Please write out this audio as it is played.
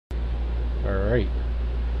Alright.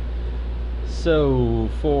 So,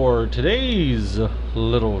 for today's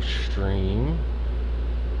little stream,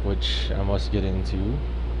 which I must get into,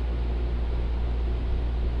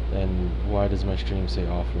 and why does my stream say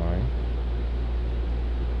offline?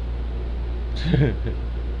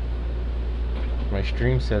 My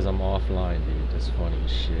stream says I'm offline, dude. That's funny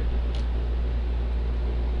as shit.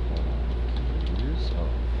 Hold on. Gears of...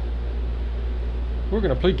 We're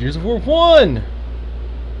gonna play Gears of War 1!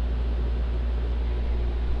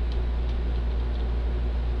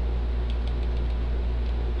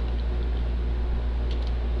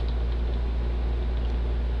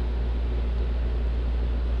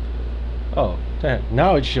 Oh, damn.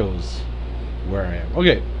 Now it shows where I am.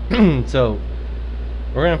 Okay, so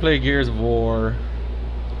we're gonna play Gears of War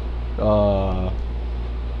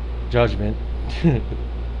Judgment.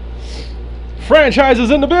 Franchise is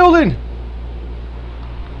in the building!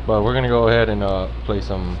 But we're gonna go ahead and play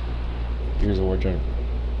some Gears of War Judgment.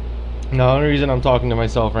 Now, the only reason I'm talking to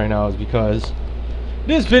myself right now is because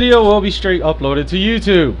this video will be straight uploaded to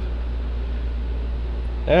YouTube.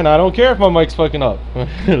 And I don't care if my mic's fucking up.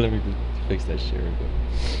 Let me fix that shit real quick.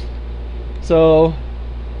 So,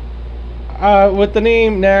 with the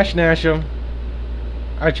name Nash Nash'em,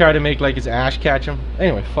 I try to make like it's Ash Ketchum.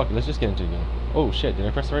 Anyway, fuck it, let's just get into it again. Oh shit, did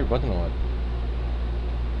I press the right button or what?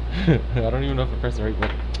 I don't even know if I pressed the right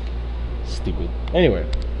button. Stupid. Anyway,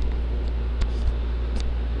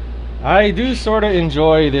 I do sort of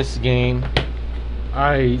enjoy this game.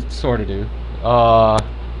 I sort of do.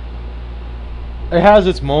 It has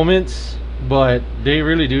its moments, but they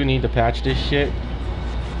really do need to patch this shit.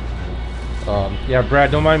 Yeah,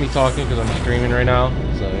 Brad, don't mind me talking because I'm streaming right now.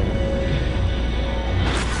 So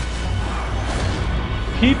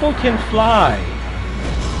people can fly,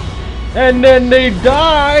 and then they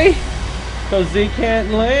die because they can't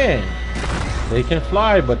land. They can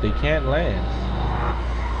fly, but they can't land.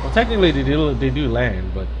 Well, technically they do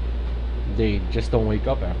land, but they just don't wake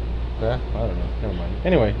up after. Yeah, I don't know. Never mind.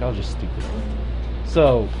 Anyway, that was just stupid.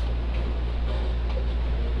 So,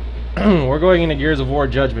 we're going into Gears of War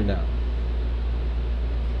Judgment now.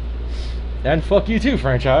 And fuck you too,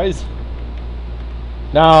 franchise.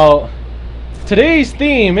 Now, today's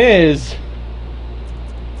theme is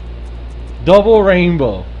Double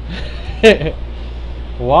Rainbow.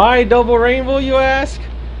 Why Double Rainbow, you ask?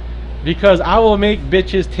 Because I will make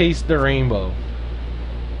bitches taste the rainbow.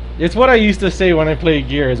 It's what I used to say when I played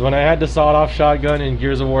Gears. When I had the sawed-off shotgun in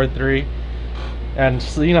Gears of War 3. And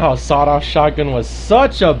so you know how sawed-off shotgun was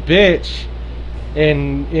such a bitch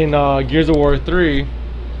in Gears of War 3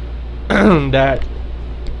 that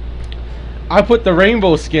I put the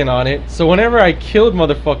rainbow skin on it. So whenever I killed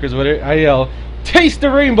motherfuckers with it, I yell, "Taste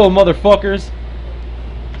the rainbow, motherfuckers!"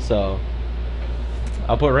 So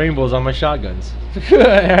I'll put rainbows on my shotguns,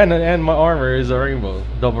 and my armor is a rainbow,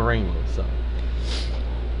 double rainbow. So,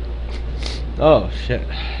 oh shit.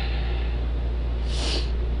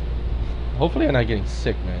 Hopefully I'm not getting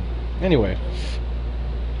sick, man. Anyway,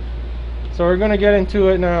 so we're gonna get into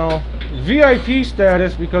it now. VIP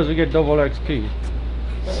status because we get double XP.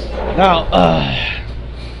 Now,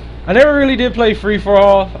 I never really did play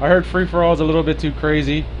free-for-all. I heard free-for-all is a little bit too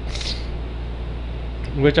crazy,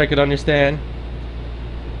 which I could understand.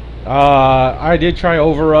 I did try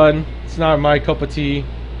Overrun. It's not my cup of tea.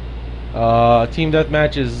 Team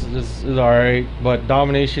deathmatch is alright, but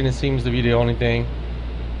domination, it seems to be the only thing.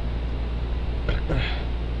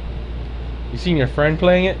 You seen your friend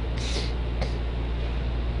playing it?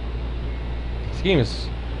 This game is...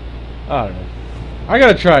 I don't know. I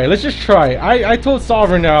gotta try it. Let's just try it. I told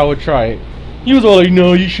Sovereign that I would try it. He was all like,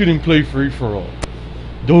 "No, you shouldn't play free-for-all.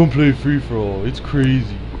 Don't play free-for-all. It's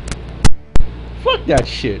crazy." Fuck that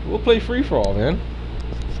shit. We'll play free-for-all, man.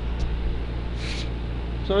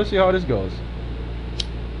 So let's see how this goes.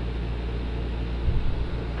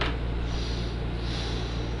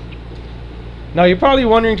 Now you're probably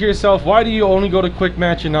wondering to yourself, why do you only go to quick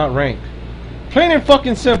match and not ranked? Plain and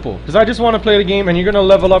fucking simple. Because I just want to play the game and you're gonna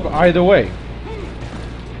level up either way.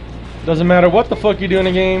 Doesn't matter what the fuck you do in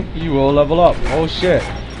the game, you will level up. Oh shit.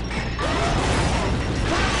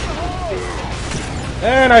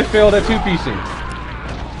 And I failed at 2-piecing.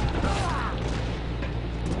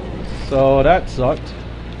 So that sucked.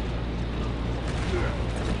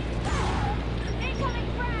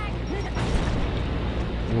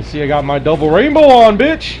 Let me see, I got my double rainbow on,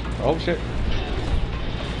 bitch. Oh shit.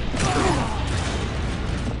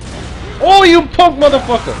 Oh, you punk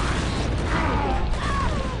motherfucker.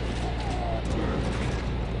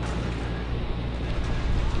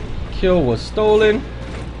 Kill was stolen.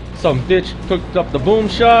 Some bitch cooked up the boom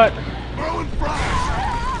shot.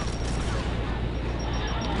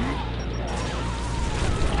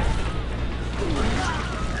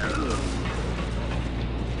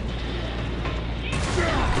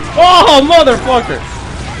 Oh, motherfucker!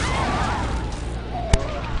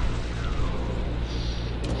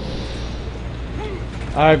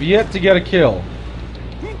 I've yet to get a kill.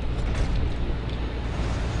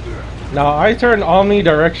 Now, I turned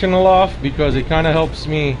omnidirectional off because it kind of helps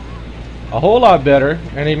me a whole lot better,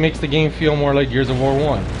 and it makes the game feel more like Gears of War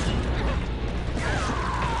 1.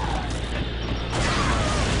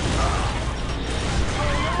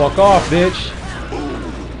 Fuck off, bitch.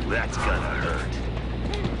 Ooh, that's gonna hurt.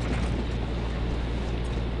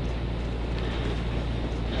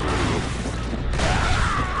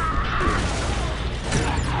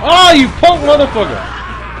 Oh, you punk motherfucker!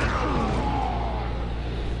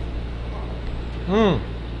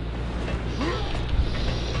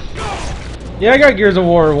 Yeah, I got Gears of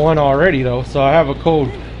War 1 already though, so I have a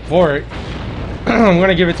code for it. I'm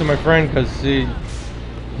gonna give it to my friend because he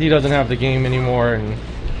doesn't have the game anymore, and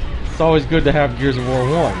it's always good to have Gears of War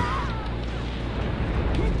 1.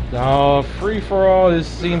 Now, free for all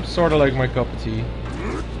seems sort of like my cup of tea.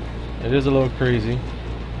 It is a little crazy.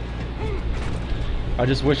 I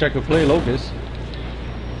just wish I could play Locust.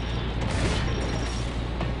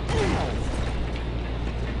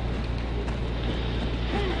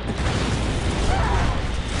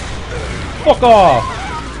 Fuck off!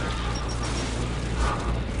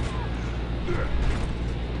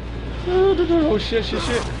 Oh shit, shit,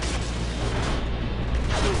 shit.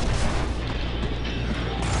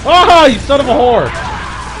 Ah, you son of a whore!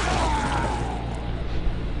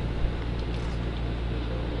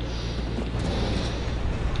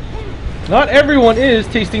 Not everyone is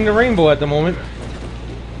tasting the rainbow at the moment.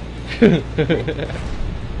 Don't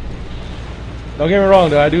get me wrong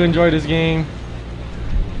though, I do enjoy this game.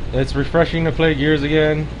 It's refreshing to play Gears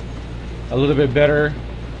again. A little bit better.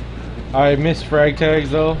 I miss frag tags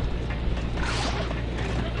though.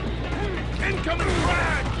 Incoming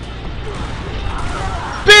frag!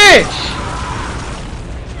 Bitch!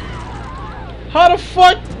 How the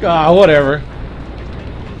fuck? Ah, whatever.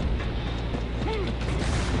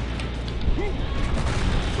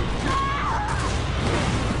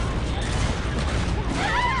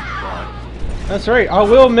 That's right, I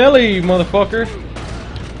will melee you, motherfucker.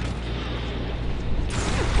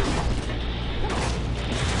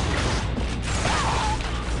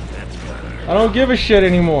 I don't give a shit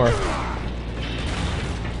anymore.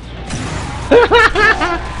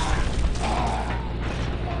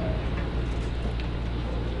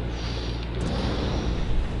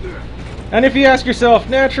 And if you ask yourself,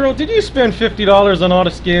 Natural, did you spend $50 on all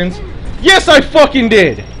the skins? Yes, I fucking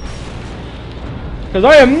did! Because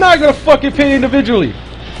I am not gonna fucking pay individually.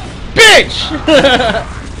 Bitch!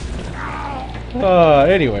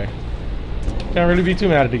 Anyway. Can't really be too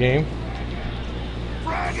mad at the game.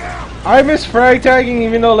 I miss frag tagging,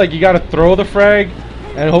 even though like you gotta throw the frag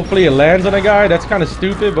and hopefully it lands on a guy. That's kind of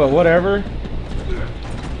stupid, but whatever.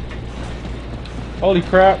 Holy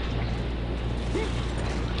crap.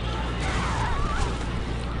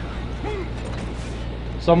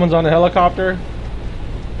 Someone's on the helicopter,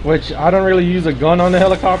 which I don't really use a gun on the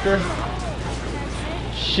helicopter.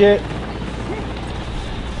 Shit.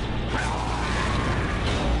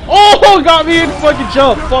 Oh, got me in fucking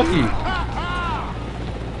jump. Fuck you.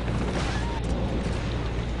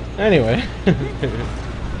 Anyway.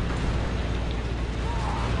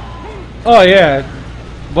 Oh yeah,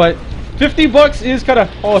 but $50 is kind of.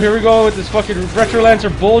 Oh, here we go with this fucking Retro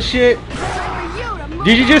Lancer bullshit.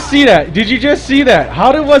 Did you just see that? Did you just see that?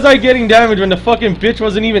 How was I getting damage when the fucking bitch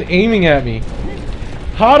wasn't even aiming at me?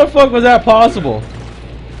 How the fuck was that possible?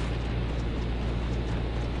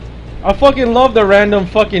 I fucking love the random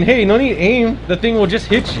fucking. Hey, no need aim. The thing will just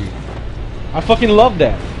hit you. I fucking love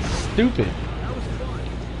that. Stupid.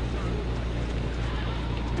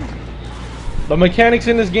 The mechanics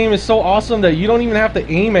in this game is so awesome that you don't even have to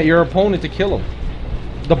aim at your opponent to kill him.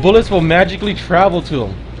 The bullets will magically travel to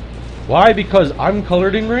him. Why? Because I'm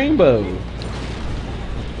colored in rainbow.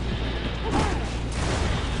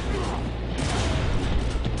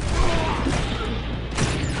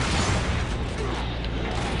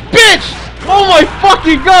 Bitch! Oh my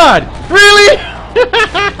fucking god! Really?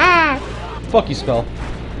 Fuck you, Spell.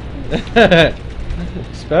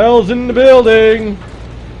 Spell's in the building.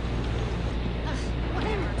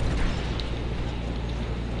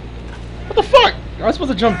 What the fuck? I was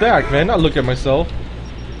supposed to jump back, man, not look at myself.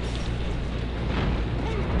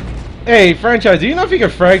 Hey, franchise, do you know if you can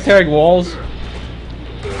frag tag walls?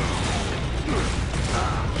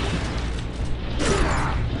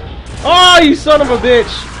 Oh, you son of a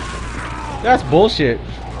bitch! That's bullshit.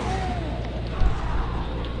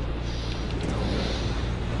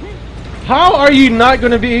 How are you not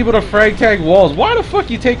going to be able to frag tag walls? Why the fuck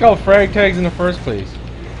you take out frag tags in the first place?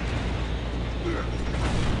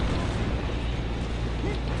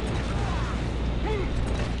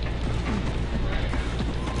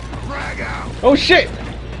 out. Oh shit!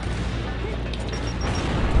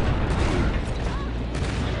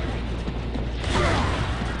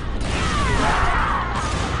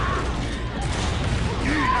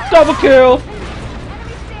 Double kill!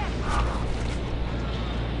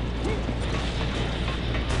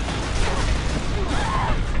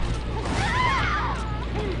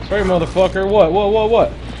 Sorry, motherfucker. What?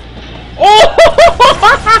 What? Oh!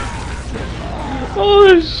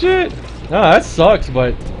 Oh shit! Nah, that sucks,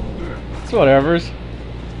 but it's whatever's.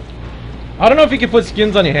 I don't know if you can put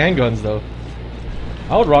skins on your handguns though.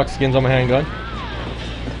 I would rock skins on my handgun.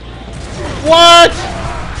 What?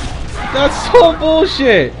 That's so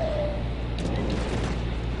bullshit.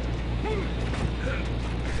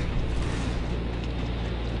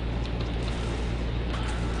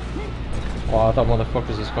 Oh, I thought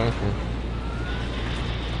motherfuckers was coming from me.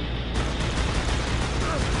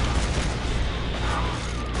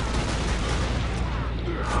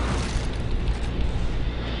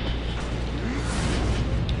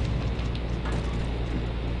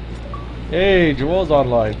 Hey, Joel's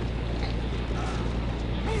online.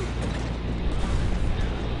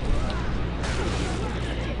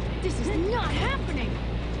 This is not happening.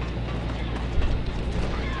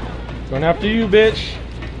 Going after you, bitch.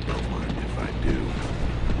 Don't mind if I do.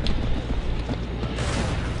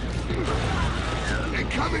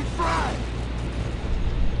 Incoming frag!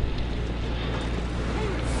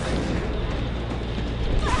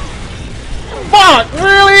 Fuck!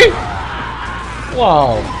 Really?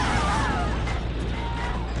 Wow.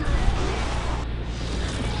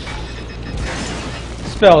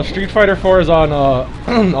 Spell, Street Fighter 4 is on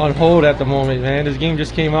on hold at the moment, man. This game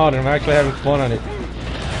just came out and I'm actually having fun on it.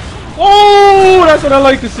 Oh, that's what I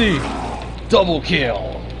like to see. Double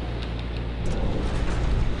kill.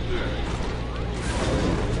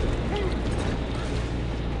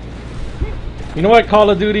 You know what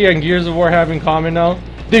Call of Duty and Gears of War have in common now?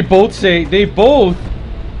 They both say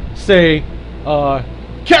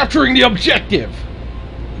capturing the objective.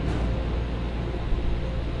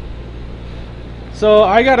 So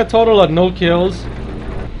I got a total of no kills.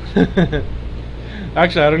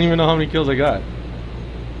 Actually, I don't even know how many kills I got.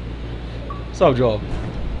 What's up, Joel?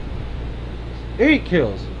 8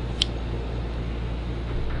 kills.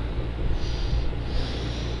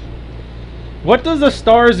 What does the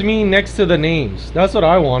stars mean next to the names? That's what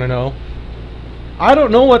I want to know. I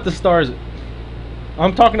don't know what the stars...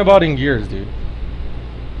 I'm talking about in Gears, dude.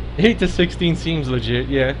 8 to 16 seems legit.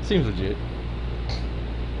 Yeah, it seems legit.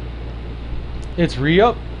 It's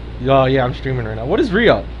re-up? Oh, yeah, I'm streaming right now. What is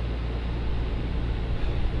re-up?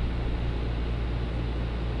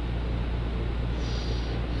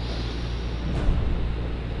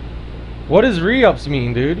 What does re-ups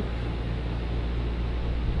mean, dude?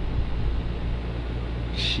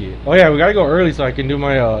 Shit. Oh, yeah, we gotta go early so I can do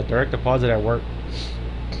my direct deposit at work.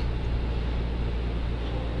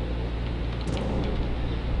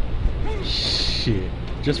 Shit.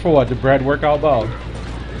 Just for what? The Brad workout ball?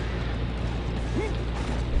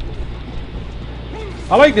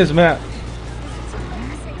 I like this map.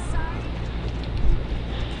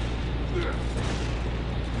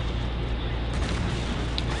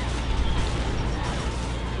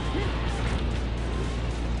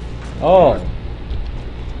 Oh.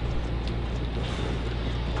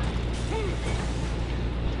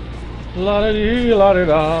 La da dee, la da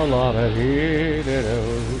da, la da dee, da da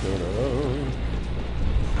da da.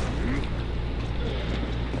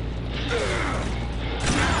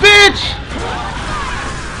 Bitch!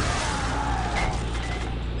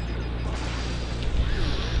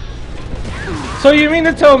 So you mean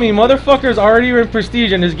to tell me motherfuckers already in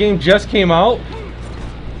Prestige and this game just came out?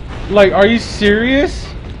 Like, are you serious?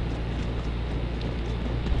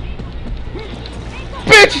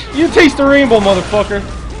 Bitch! You taste the rainbow, motherfucker.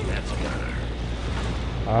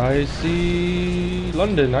 I see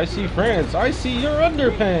London, I see France, I see your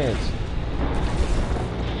underpants.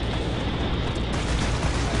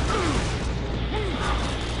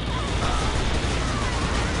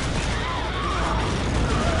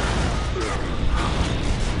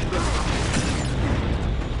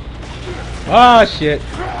 Ah, shit.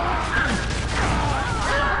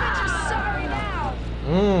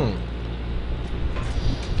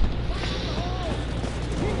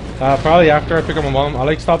 Probably after I pick up my mom. I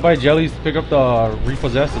like stop by Jelly's to pick up the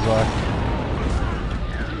repossessed as well.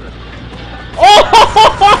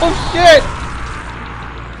 Oh shit!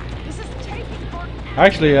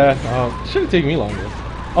 Actually, yeah, shouldn't take me longer.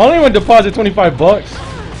 I only went deposit 25 bucks.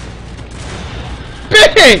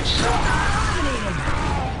 Bitch!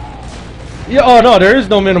 Yeah, oh no, there is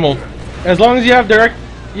no minimum. As long as you have direct,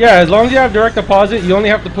 yeah, as long as you have direct deposit, you only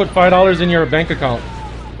have to put $5 in your bank account.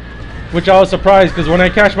 Which I was surprised because when I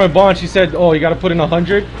cashed my bond, she said, "Oh, you got to put in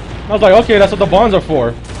 100." I was like, "Okay, that's what the bonds are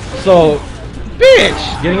for." So,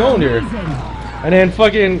 bitch, getting owned here. And then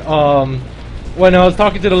fucking when I was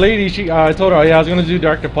talking to the lady, I told her, "Oh, yeah, I was gonna do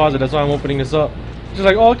direct deposit. That's why I'm opening this up." She's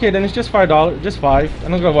like, "Oh, okay, then it's just $5, just 5."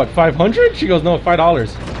 And I go, "What, 500?" She goes, "No,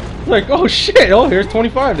 $5." I was like, "Oh shit! Oh, here's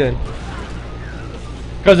 25 then."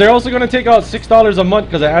 Because they're also gonna take out $6 a month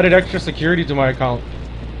because I added extra security to my account.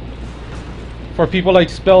 For people like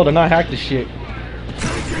Spell to not hack the shit.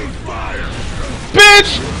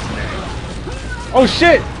 Bitch! Oh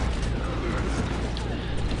shit!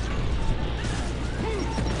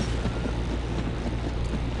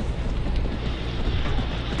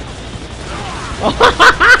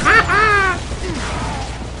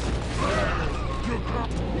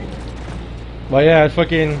 But yeah,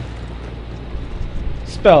 fucking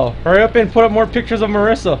Spell, hurry up and put up more pictures of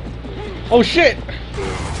Marissa. Oh shit!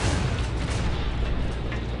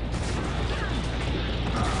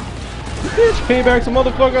 Bitch, payback's a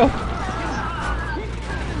motherfucker.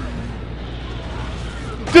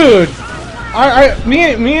 Dude,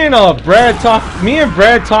 me and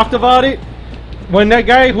Brad talked about it. When that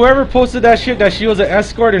guy, whoever posted that shit that she was an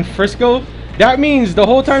escort in Frisco, that means the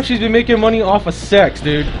whole time she's been making money off of sex,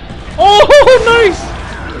 dude. Oh, nice.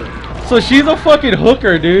 So she's a fucking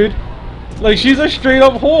hooker, dude. Like she's a straight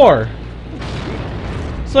up whore.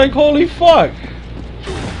 It's like holy fuck.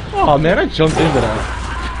 Oh man, I jumped into that.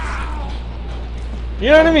 You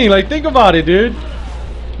know what I mean? Like, think about it, dude.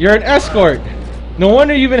 You're an escort. No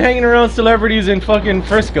wonder you've been hanging around celebrities in fucking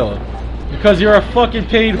Frisco. Because you're a fucking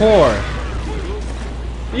paid whore.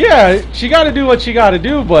 Yeah, she gotta do what she gotta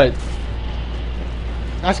do, but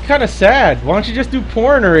that's kinda sad. Why don't you just do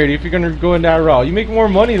porn already if you're gonna go in that route? You make more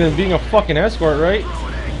money than being a fucking escort, right?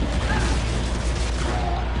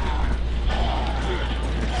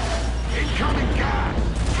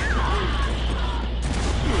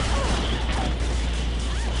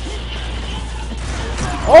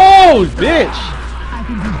 Oh, bitch! I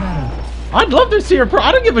can do better. I'd love to see her pro.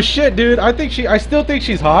 I don't give a shit, dude. I still think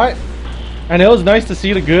she's hot. And it was nice to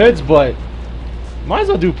see the goods, but might as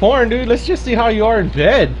well do porn, dude. Let's just see how you are in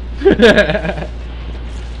bed.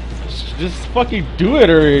 Just fucking do it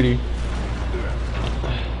already.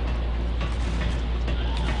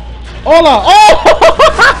 Hola! Oh!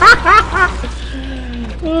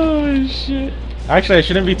 Oh shit. Actually, I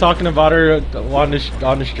shouldn't be talking about her on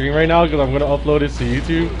the stream right now because I'm gonna upload it to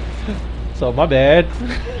YouTube. So my bad.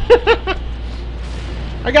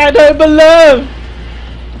 I got nothing but love.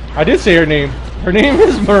 I did say her name. Her name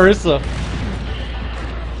is Marissa.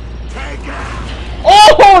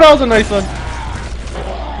 Oh, that was a nice one.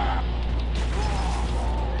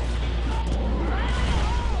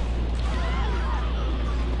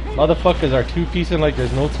 Motherfuckers are two-piecing like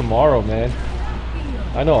there's no tomorrow, man.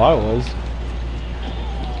 I know I was.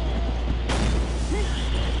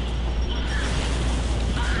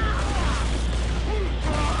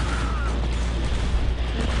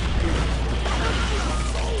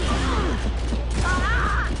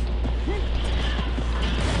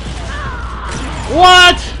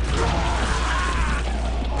 What?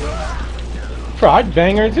 Bro, I'd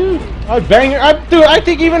bang her too. I'd bang her. Dude, I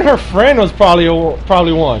think even her friend was probably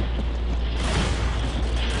one.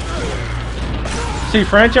 See,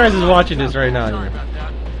 Franchise is watching this right now. Here.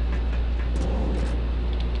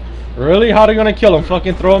 Really? How they gonna kill him?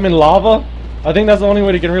 Fucking throw him in lava? I think that's the only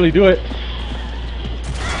way they can really do it.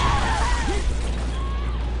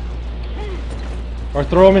 Or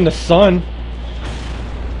throw him in the sun.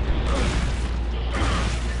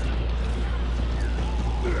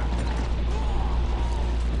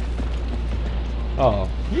 Oh,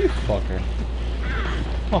 you fucker.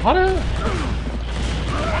 Oh, how did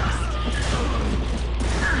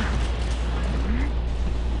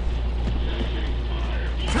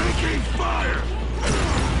Taking fire!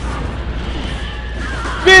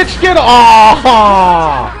 Bitch, get off!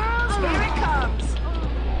 Here it comes.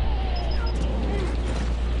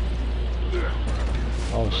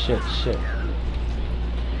 Oh, shit.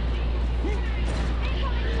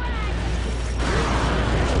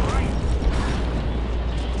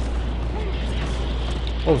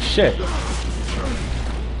 Oh, shit.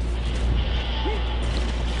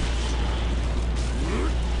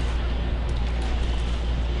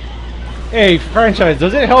 Hey, Franchise,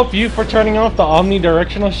 does it help you for turning off the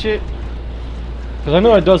omnidirectional shit? Because I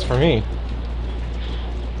know it does for me.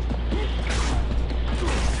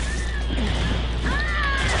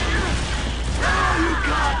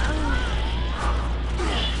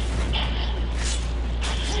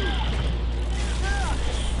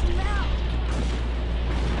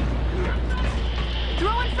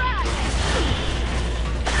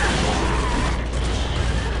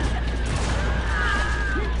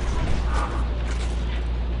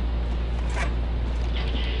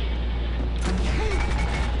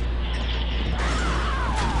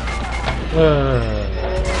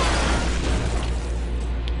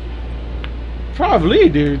 Probably,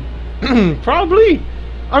 dude. Probably.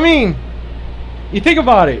 I mean, you think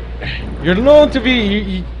about it. You're known to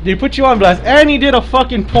be. They put you on blast, and you did a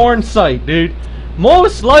fucking porn site, dude.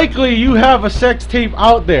 Most likely, you have a sex tape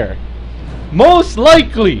out there. Most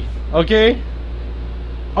likely, okay.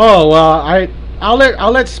 Oh well,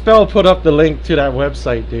 I'll let Spell put up the link to that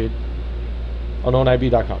website, dude.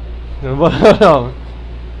 unknownib.com. But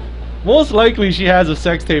most likely she has a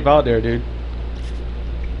sex tape out there, dude.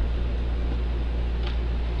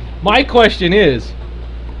 My question is,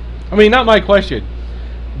 I mean, not my question.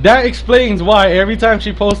 That explains why every time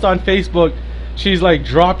she posts on Facebook, she's like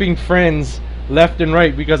dropping friends left and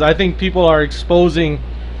right, because I think people are exposing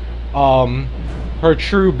her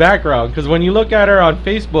true background. Because when you look at her on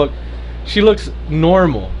Facebook, she looks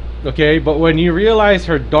normal, okay? But when you realize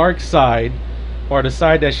her dark side, or the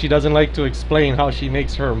side that she doesn't like to explain how she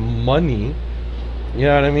makes her money, you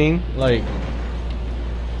know what I mean? Like,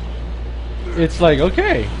 it's like,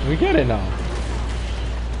 okay, we get it now.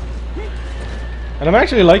 And I'm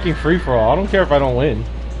actually liking free-for-all. I don't care if I don't win.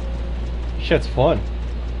 Shit's fun.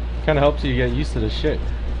 Kind of helps you get used to the shit.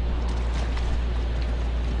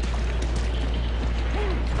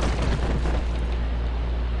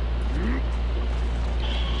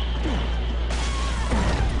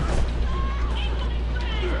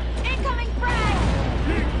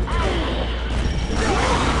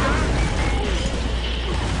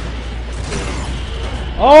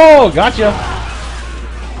 Oh, gotcha.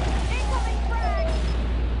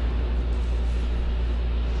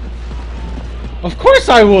 Of course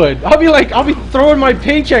I would. I'll be throwing my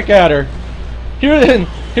paycheck at her.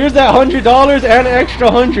 Here's that $100 and an extra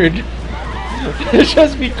 $100.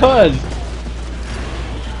 Just because.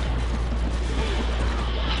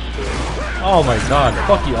 Oh my god,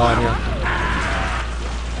 fuck you, Anya.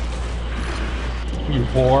 You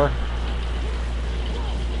whore.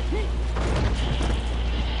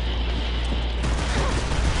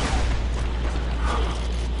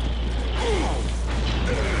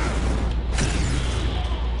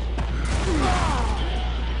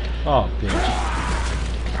 Oh, bitch.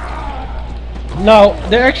 No,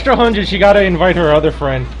 the extra $100, she gotta invite her other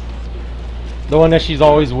friend. The one that she's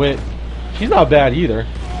always with. She's not bad either.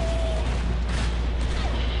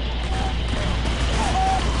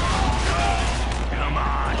 Come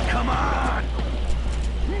on, come on.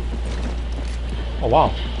 Oh,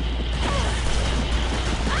 wow.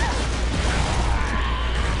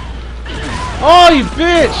 Oh, you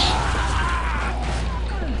bitch!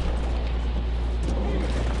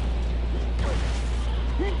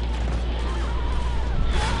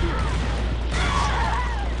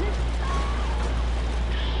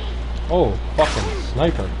 Oh, fucking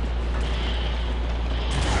sniper.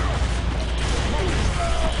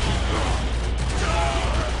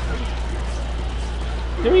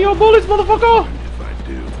 Give me your bullets, motherfucker! If I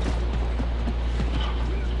do.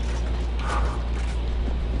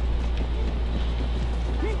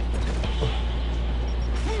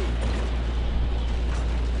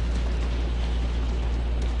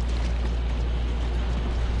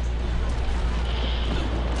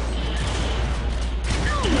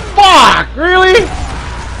 Fuck! Really?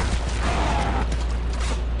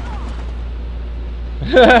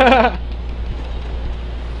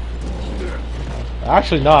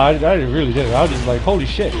 Actually, no, I really didn't. I was just like, holy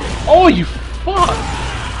shit. Oh, you fuck!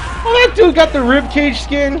 Oh, that dude got the ribcage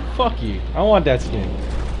skin? Fuck you. I want that skin.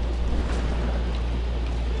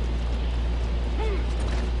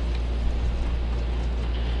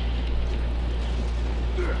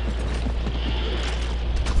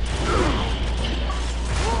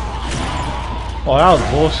 Oh, that was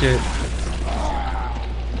bullshit.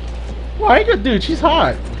 Well, I ain't gonna, dude, she's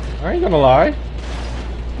hot. I ain't gonna lie.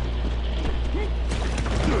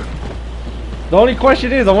 The only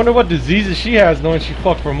question is, I wonder what diseases she has knowing she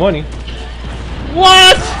fucked for money.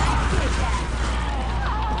 What?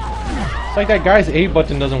 It's like that guy's A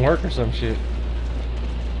button doesn't work or some shit.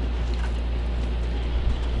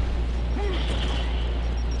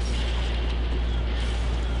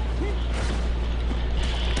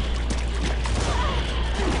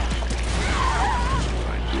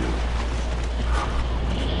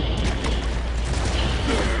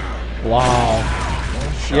 Wow.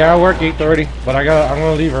 Yeah, I work 8:30, but I'm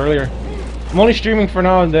gonna leave earlier. I'm only streaming for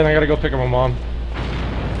now, and then I gotta go pick up my mom.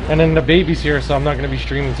 And then the baby's here, so I'm not gonna be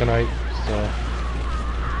streaming tonight. So.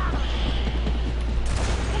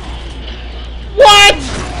 What?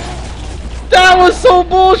 That was so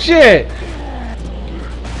bullshit.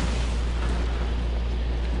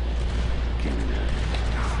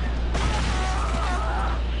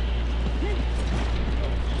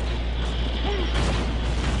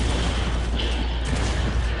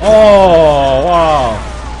 Oh wow.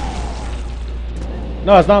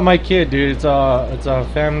 No, it's not my kid, dude. It's a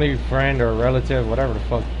family friend or relative, whatever the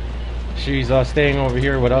fuck. She's staying over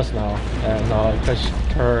here with us now, and because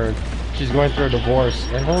she's going through a divorce.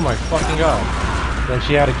 And oh my fucking god, then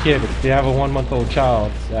she had a kid. They have a 1-month-old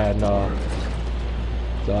child, and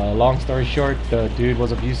long story short, the dude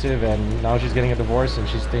was abusive, and now she's getting a divorce, and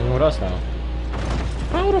she's staying with us now.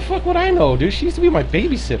 How the fuck would I know, dude? She used to be my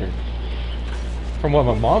babysitter, from what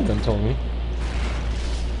my mom done told me.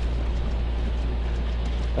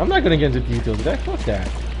 I'm not gonna get into details of that. Fuck that.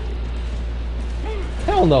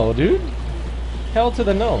 Hell no, dude. Hell to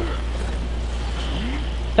the no.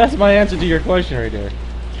 That's my answer to your question right there.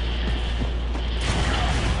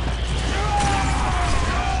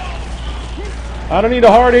 I don't need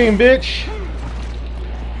a hard aim, bitch.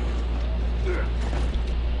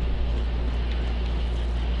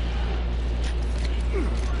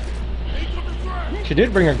 She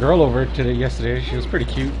did bring a girl over today yesterday. She was pretty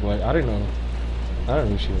cute, but I don't know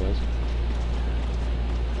who she was.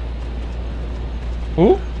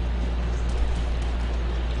 Who?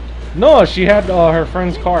 No, she had her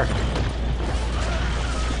friend's car.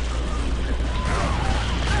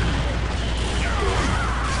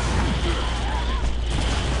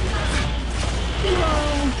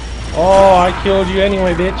 Oh, I killed you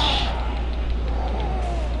anyway, bitch.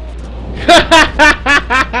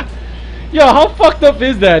 Yo, how fucked up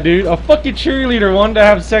is that, dude? A fucking cheerleader wanted to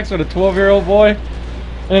have sex with a 12-year-old boy,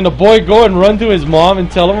 and the boy go and run to his mom and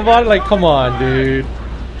tell him about it? Like, come on, dude.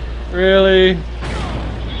 Really?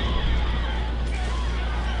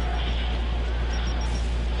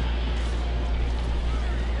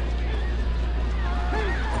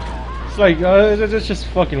 It's like, it's just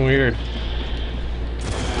fucking weird.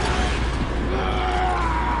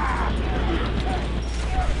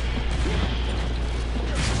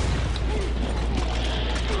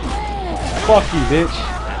 Fuck you, bitch.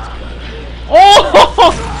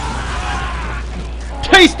 Oh!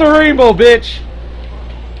 Taste the rainbow, bitch!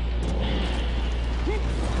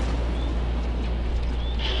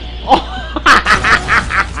 Oh,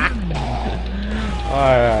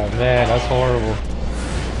 oh man, that's horrible.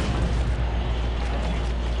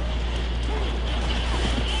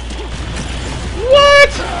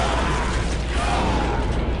 What?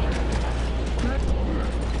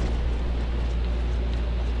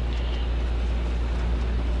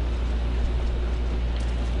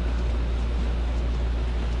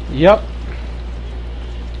 Yep.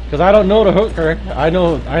 Because I don't know the hooker. I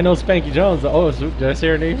know Spanky Jones. Oh, did I say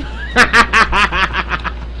her name?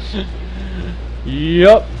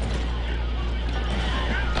 Yep.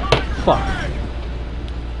 Fuck.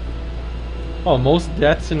 Oh, most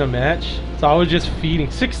deaths in a match. So I was just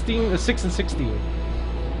feeding 6 and 16.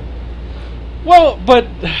 Well, but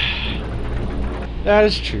that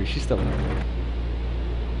is true. She's still alive.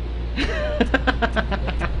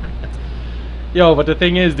 Yo, but the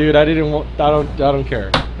thing is, dude, I don't care.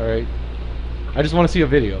 All right, I just want to see a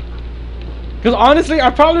video. Cause honestly, I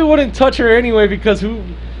probably wouldn't touch her anyway. Because who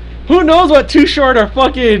knows what Too Short or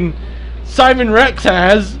fucking Simon Rex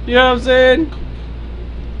has? You know what I'm saying?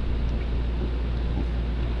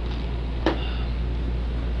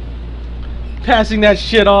 Passing that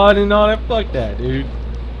shit on and all that. Fuck that, dude.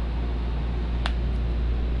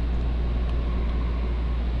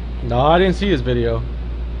 No, I didn't see his video.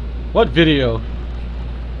 What video?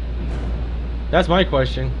 That's my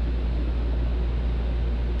question.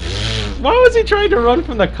 Why was he trying to run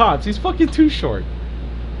from the cops? He's fucking Too Short.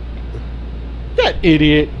 That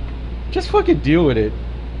idiot. Just fucking deal with it.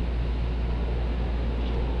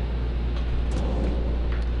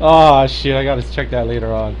 Oh shit, I gotta check that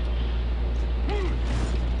later on.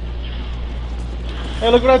 Hey,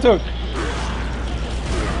 look what I took.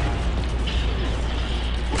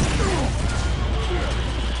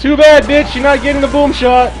 Too bad, bitch. You're not getting the boom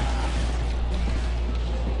shot.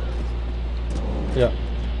 Yeah.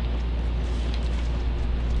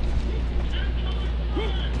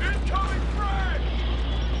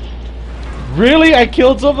 Really? I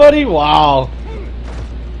killed somebody? Wow.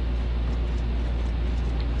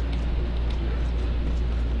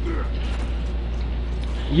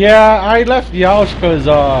 Yeah, I left Youch because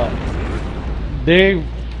their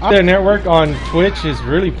network on Twitch is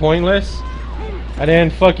really pointless. And then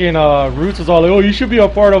fucking Roots was all like, oh, you should be a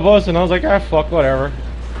part of us. And I was like, ah, fuck, whatever.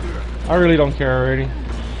 I really don't care already.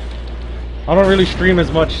 I don't really stream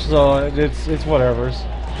as much, so it's whatever's.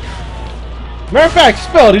 Matter of fact,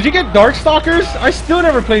 Spell, did you get Darkstalkers? I still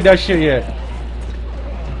never played that shit yet.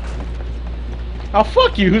 Oh,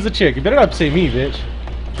 fuck you. Who's a chick? You better not say me, bitch.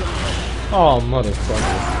 Oh,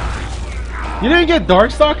 motherfucker. You didn't get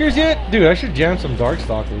Darkstalkers yet? Dude, I should jam some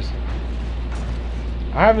Darkstalkers.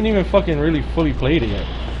 I haven't even fucking really fully played it yet.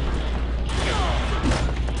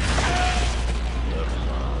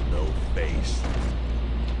 No face.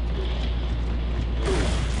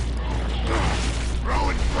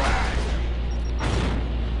 Throwing frag.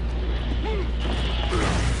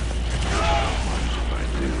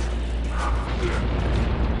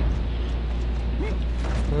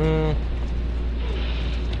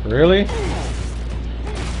 Really?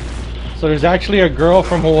 So there's actually a girl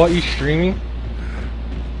from Hawaii streaming?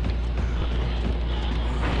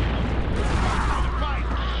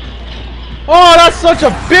 Oh, that's such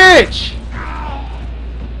a bitch!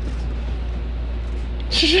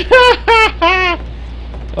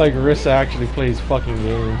 Like Rissa actually plays fucking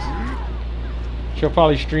games. She'll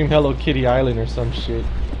probably stream Hello Kitty Island or some shit.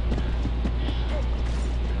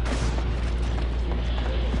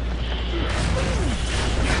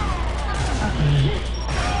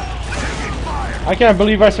 I can't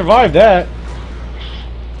believe I survived that.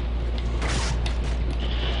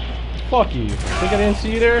 Fuck you. Think I didn't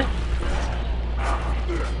see you there?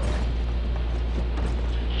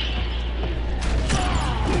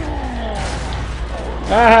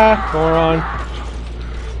 Haha, moron.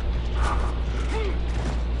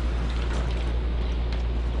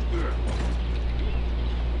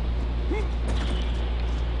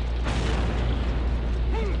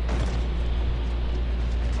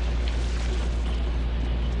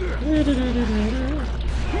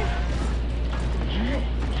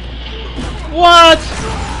 What?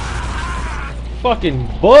 Fucking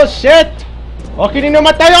bullshit! Okay, nino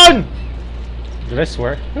mata yun! Did I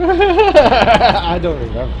swear? I don't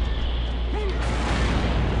remember.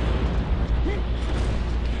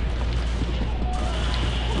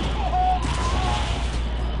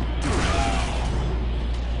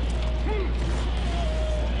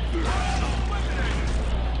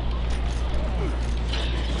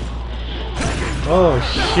 Oh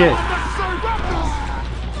shit.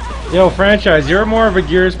 Yo, franchise, you're more of a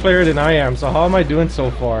Gears player than I am, so how am I doing so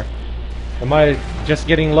far? Am I just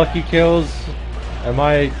getting lucky kills? Am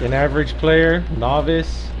I an average player?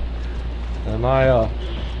 Novice? Am I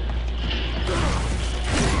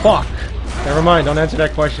Fuck! Never mind, don't answer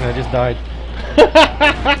that question, I just died.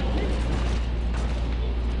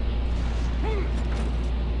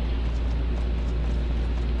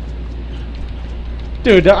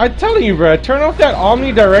 Dude, I'm telling you, bro, turn off that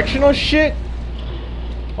omnidirectional shit.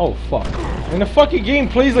 Oh, fuck. And the fucking game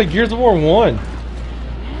plays like Gears of War 1.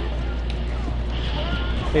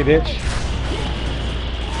 Hey, bitch.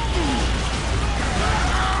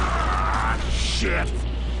 Shit.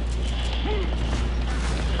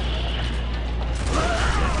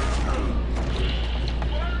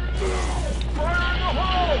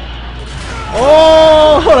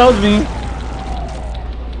 Oh, that was me.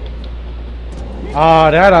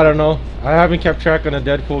 That I don't know. I haven't kept track on the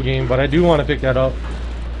Deadpool game, but I do want to pick that up.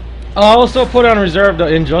 I also put on reserve the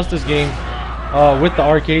Injustice game with the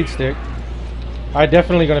arcade stick. I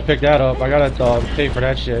definitely gonna pick that up. I gotta pay for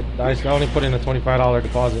that shit. I only put in a $25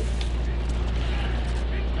 deposit.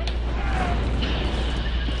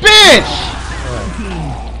 Bitch!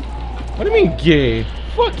 What do you mean gay?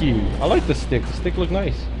 Fuck you. I like the stick. The stick look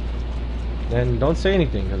nice. Then don't say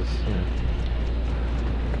anything, cause you know.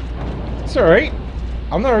 It's alright.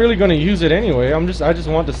 I'm not really gonna use it anyway. I just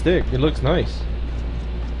want the stick. It looks nice.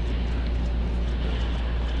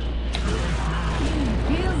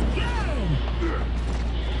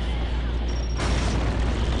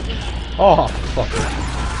 Oh, fuck.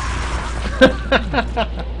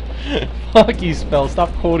 Fuck you, Spell.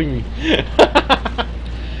 Stop quoting me.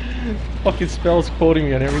 Fucking Spell's quoting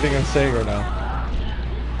me on everything I'm saying right now.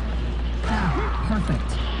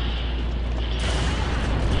 Perfect.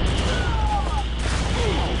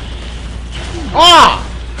 Ah!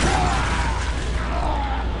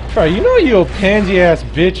 Try, you know you a pansy ass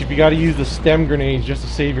bitch if you gotta use the stem grenades just to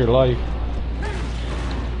save your life.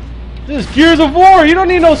 This is Gears of War, you don't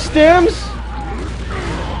need no stems!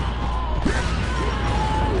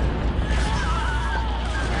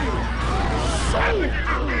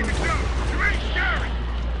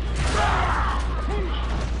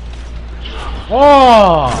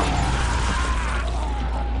 Oh!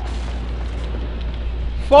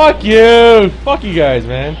 Fuck you! Fuck you guys,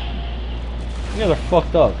 man. You guys are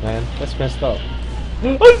fucked up, man. That's messed up.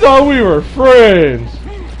 I thought we were friends!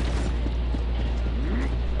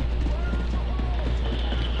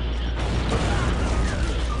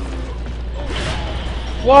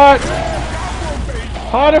 What?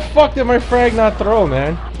 How the fuck did my frag not throw,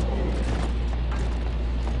 man?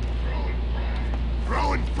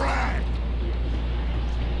 Throwing frag.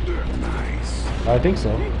 Nice. I think so.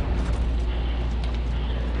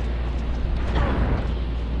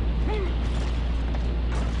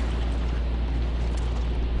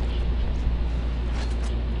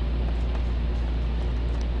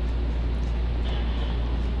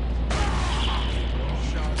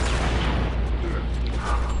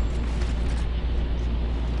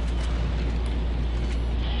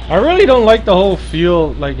 I really don't like the whole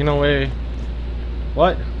feel, like, in a way.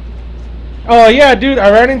 What? Oh yeah, dude, I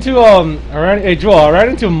ran into hey Joel, I ran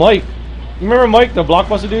into Mike. You remember Mike, the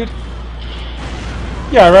Blockbuster dude?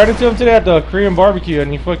 Yeah, I ran into him today at the Korean barbecue,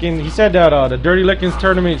 and he said that the Dirty Lickings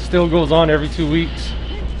tournament still goes on every 2 weeks.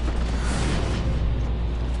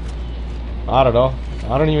 I don't know.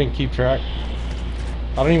 I don't even keep track.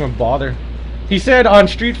 I don't even bother. He said on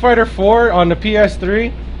Street Fighter 4 on the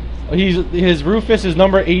PS3, his Rufus is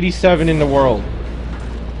number 87 in the world.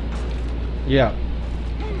 Yeah.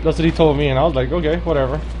 That's what he told me, and I was like, okay,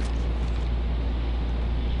 whatever.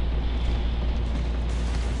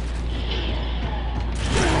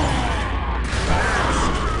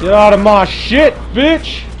 Get out of my shit,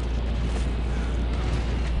 bitch!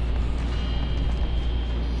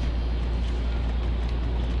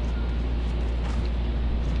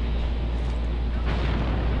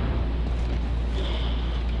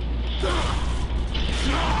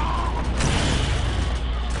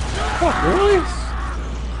 Fuck, really?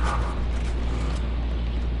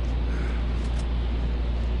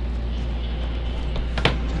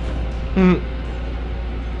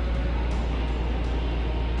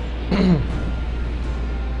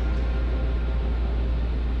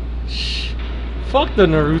 Fuck the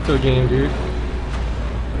Naruto game, dude.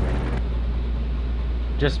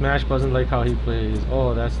 Just Smash doesn't like how he plays.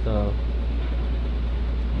 Oh, that's the...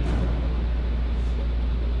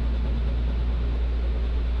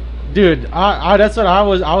 Dude, that's what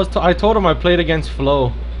I told him I played against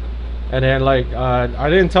Flo. And then, like, I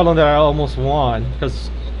didn't tell him that I almost won,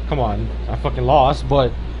 because, come on, I fucking lost,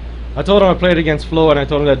 but I told him I played against Flo, and I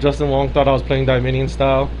told him that Justin Wong thought I was playing Dominion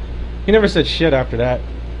style. He never said shit after that.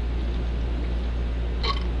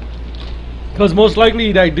 Because most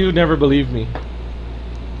likely that dude never believed me.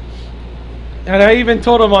 And I even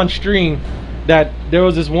told him on stream that there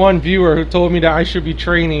was this one viewer who told me that I should be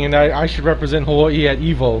training and I should represent Hawaii at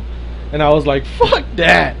EVO. And I was like, fuck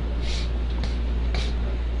that!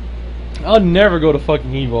 I'll never go to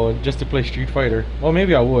fucking EVO just to play Street Fighter. Well,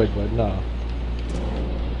 maybe I would, but no.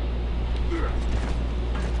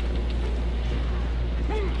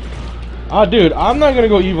 Ah, dude, I'm not gonna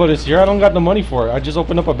go EVO this year. I don't got the money for it. I just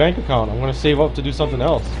opened up a bank account. I'm gonna save up to do something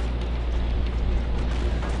else.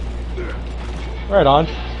 Right on.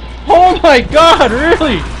 Oh my god,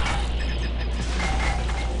 really?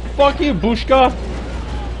 Fuck you, Bushka.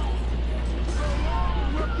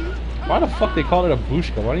 Why the fuck they call it a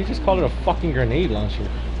Bushka? Why don't you just call it a fucking grenade launcher?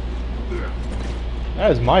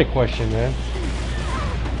 That is my question, man.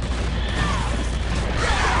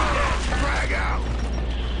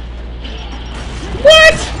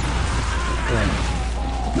 What?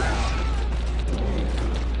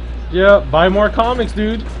 Yeah, buy more comics,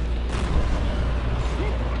 dude.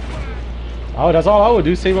 Oh, that's all I would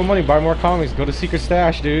do. Save my money, buy more comics. Go to Secret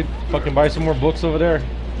Stash, dude. Fucking buy some more books over there.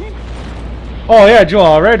 Oh yeah, Joel,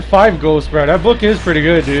 I read 5 Ghosts, bro. That book is pretty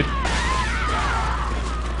good, dude.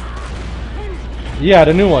 Yeah,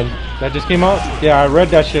 the new one that just came out. Yeah, I read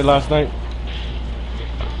that shit last night.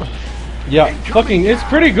 Yeah, fucking, it's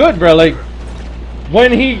pretty good, bro. Like,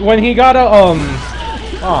 when he got a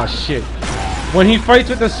oh shit. When he fights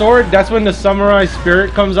with the sword, that's when the samurai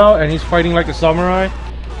spirit comes out, and he's fighting like a samurai.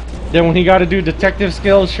 Then when he got to do detective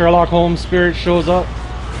skills, Sherlock Holmes spirit shows up.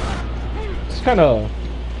 It's kind of...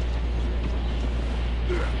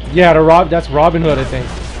 Yeah, that's Robin Hood, I think.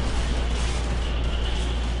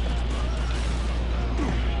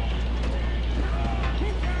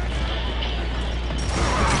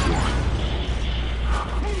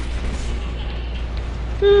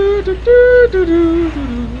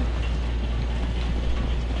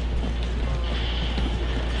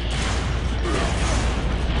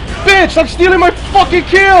 Bitch, I'm stealing my fucking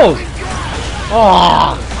kills!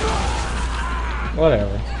 Ah,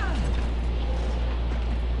 whatever.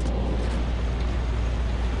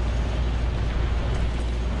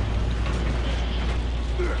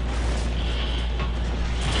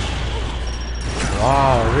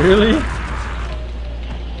 Wow, really?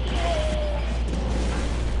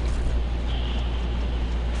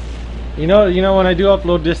 You know, when I do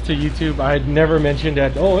upload this to YouTube, I'd never mentioned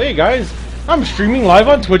that, oh, hey guys, I'm streaming live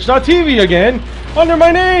on Twitch.tv again, under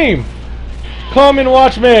my name! Come and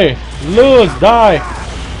watch me! Lose, die!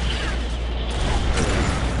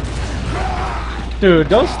 Dude,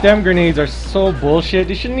 those stem grenades are so bullshit.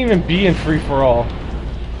 They shouldn't even be in free-for-all.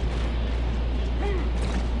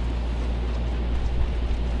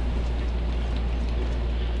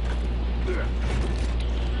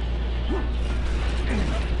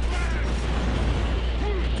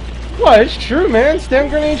 What? It's true, man. Stem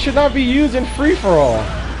grenades should not be used in free-for-all.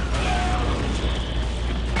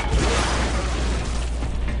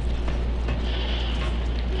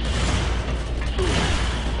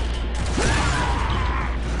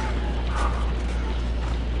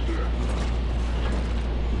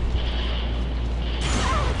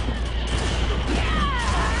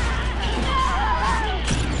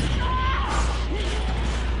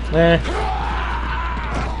 Eh.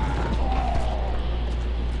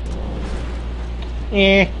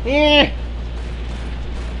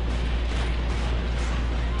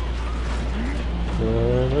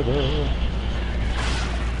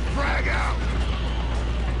 Frag out.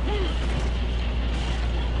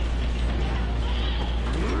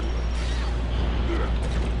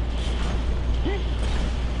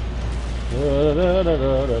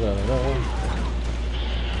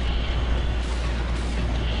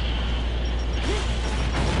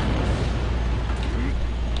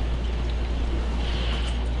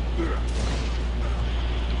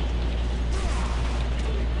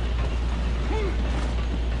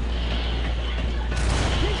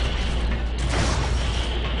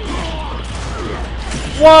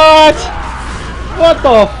 What? What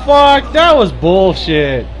the fuck? That was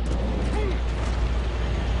bullshit.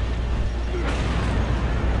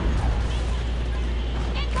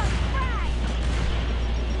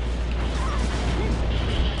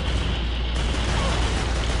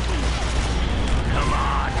 Come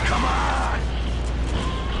on, come on.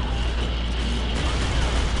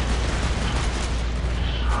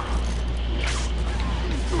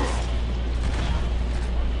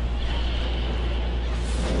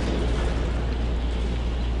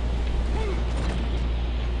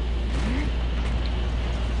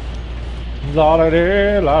 La da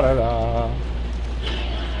da la da da.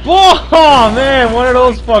 Oh man, one of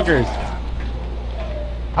those fuckers.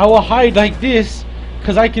 I will hide like this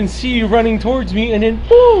because I can see you running towards me and then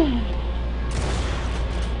boom.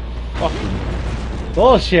 Fucking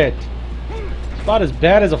bullshit. It's about as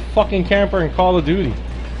bad as a fucking camper in Call of Duty.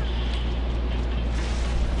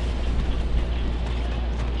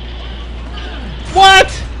 What?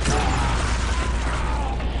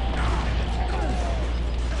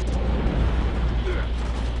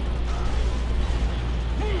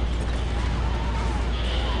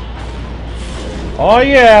 Oh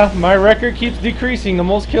yeah, my record keeps decreasing. The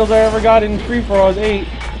most kills I ever got in free-for-all is 8.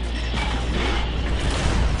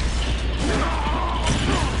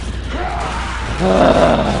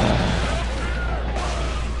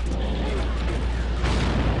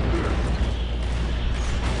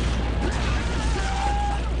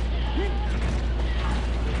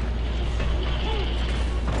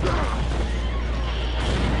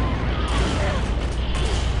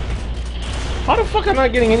 How the fuck am I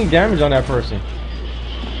not getting any damage on that person?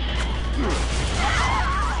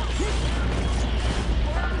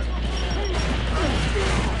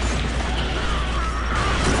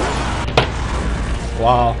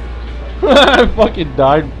 Wow. I fucking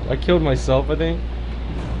died. I killed myself, I think.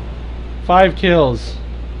 5 kills.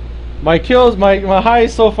 My kills, my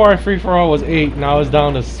highest so far in free-for-all was 8. Now it's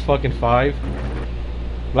down to fucking 5.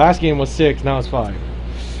 Last game was 6, now it's 5.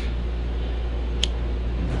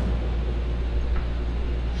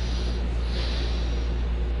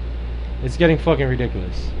 It's getting fucking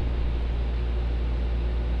ridiculous.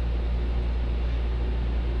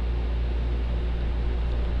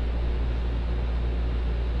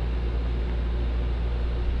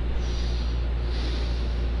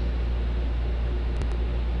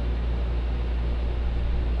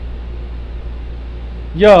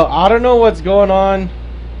 Yo, I don't know what's going on.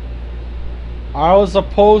 I was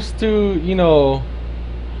supposed to, you know,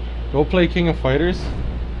 go play King of Fighters.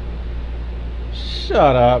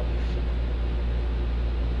 Shut up.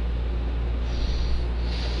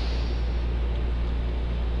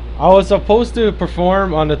 I was supposed to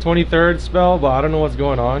perform on the 23rd spell, but I don't know what's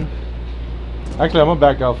going on. Actually, I'm gonna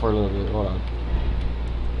back out for a little bit. Hold on.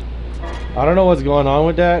 I don't know what's going on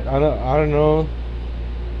with that. I don't know.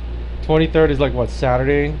 23rd is like what,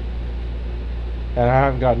 Saturday? And I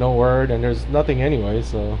haven't got no word, and there's nothing anyway,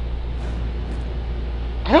 so.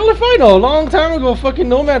 Hell if I know. A long time ago, fucking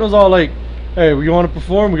Nomad was all like, hey, you want to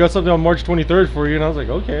perform? We got something on March 23rd for you. And I was like,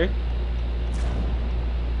 okay.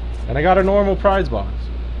 And I got a normal prize box.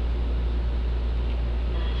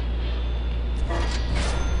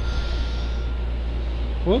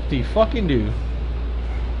 Whoop-de fucking do.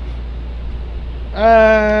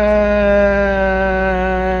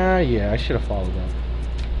 Yeah, I should have followed that.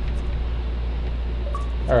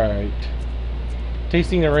 Alright.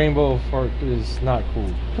 Tasting the rainbow fork is not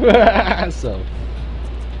cool. So,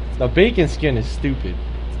 the bacon skin is stupid.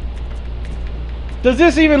 Does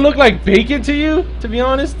this even look like bacon to you? To be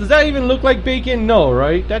honest, does that even look like bacon? No,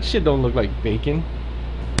 right? That shit don't look like bacon.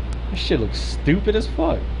 That shit looks stupid as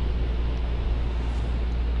fuck.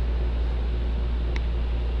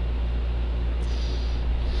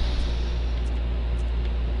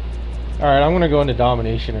 Alright, I'm gonna go into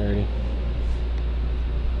domination already.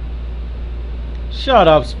 Shut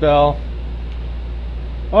up, Spell.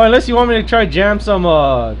 Oh, unless you want me to try jam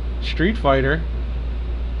some Street Fighter.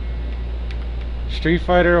 Street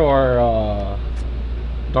Fighter or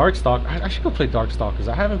Darkstalk. I should go play Darkstalkers.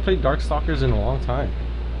 I haven't played Darkstalkers in a long time.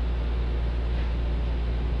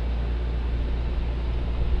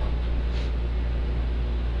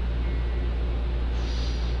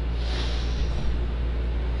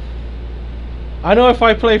 I know if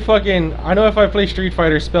I play Street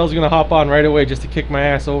Fighter, Spell's gonna hop on right away just to kick my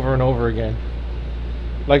ass over and over again.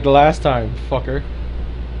 Like the last time, fucker.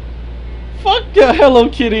 Fuck Hello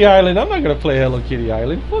Kitty Island. I'm not gonna play Hello Kitty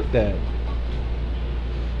Island. Fuck that.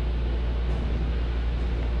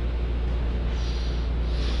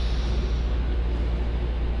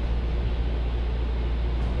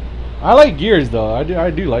 I like Gears though. I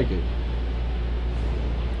do like it.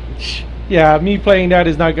 Yeah, me playing that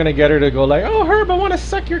is not gonna get her to go like, oh Herb, I want to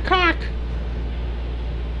suck your cock.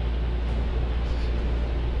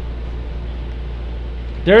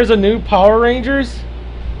 There's a new Power Rangers?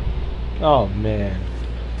 Oh man.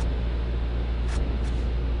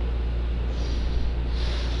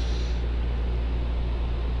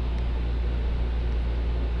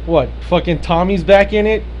 What? Fucking Tommy's back in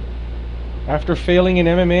it? After failing in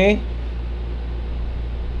MMA?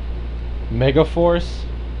 Megaforce?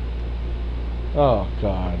 Oh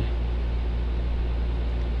god.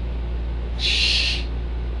 Shh.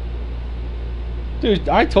 Dude,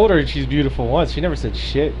 I told her she's beautiful once. She never said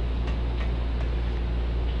shit.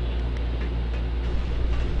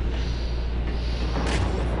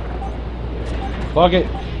 Fuck it.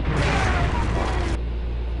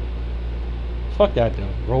 Fuck that though.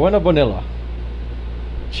 Rowena Bonilla.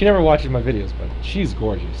 She never watches my videos, but she's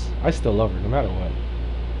gorgeous. I still love her no matter what.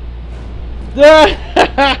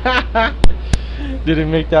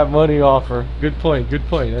 Didn't make that money off her. Good point. Good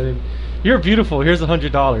point. I didn't. You're beautiful. Here's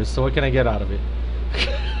 $100. So what can I get out of it?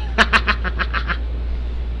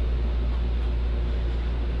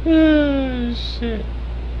 Oh, shit.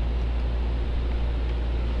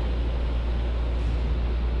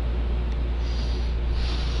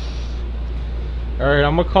 Alright,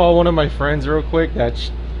 I'm gonna call one of my friends real quick.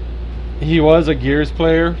 He was a Gears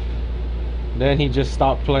player. Then he just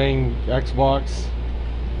stopped playing Xbox.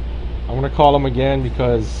 I'm gonna call him again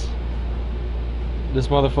because this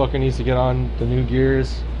motherfucker needs to get on the new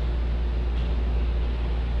Gears.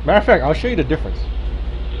 Matter of fact, I'll show you the difference.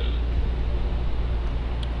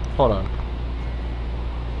 Hold on.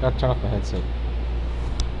 Gotta turn off my headset.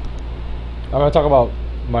 I'm gonna talk about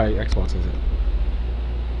my Xbox headset.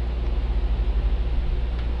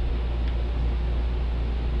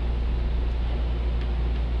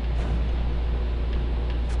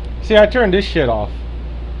 See, I turned this shit off.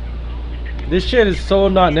 This shit is so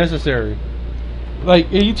not necessary.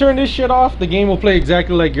 Like, if you turn this shit off, the game will play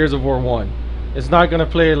exactly like Gears of War 1. It's not gonna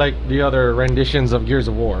play like the other renditions of Gears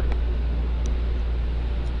of War.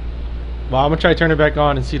 Well, I'm gonna try to turn it back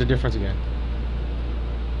on and see the difference again.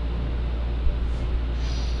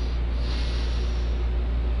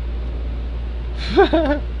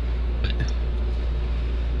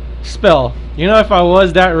 Spell. You know, if I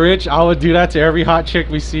was that rich, I would do that to every hot chick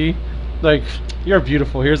we see. Like, you're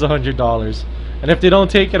beautiful. Here's $100. And if they don't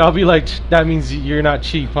take it, I'll be like, that means you're not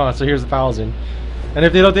cheap, huh? So here's 1,000. And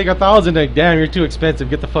if they don't take 1,000, like, damn, you're too expensive.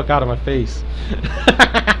 Get the fuck out of my face.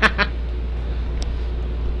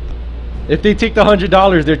 If they take the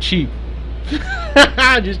 $100, they're cheap.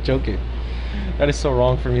 Just joking. That is so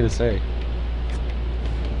wrong for me to say.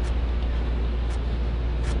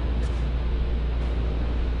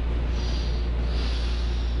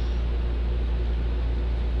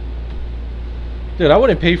 Dude, I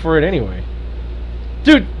wouldn't pay for it anyway.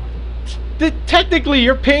 Dude, technically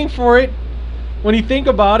you're paying for it when you think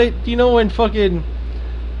about it. You know, when fucking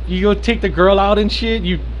you go take the girl out and shit,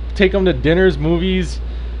 you take them to dinners, movies,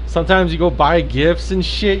 sometimes you go buy gifts and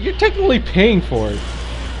shit, you're technically paying for it.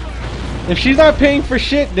 If she's not paying for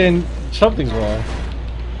shit, then something's wrong.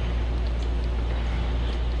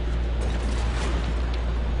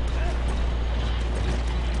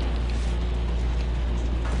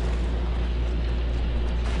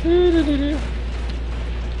 Oh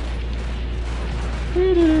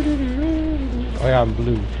yeah, I'm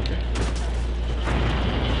blue. Okay.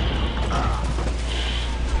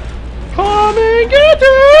 Come and get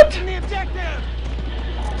it! The objective!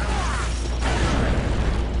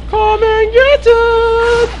 Come and get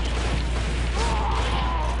it!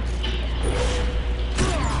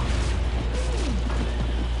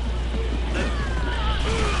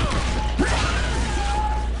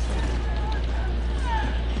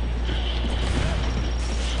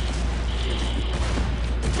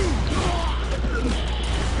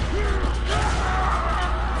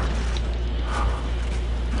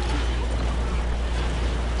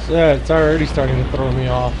 Yeah, it's already starting to throw me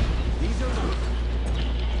off.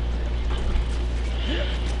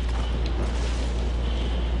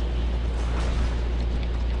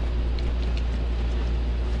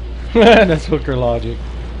 That's hooker logic.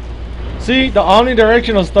 See, the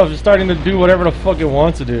omnidirectional stuff is starting to do whatever the fuck it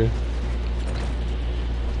wants to do.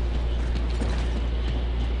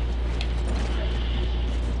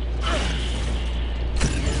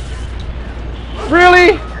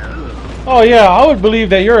 Really? Oh yeah, I would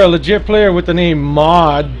believe that you're a legit player with the name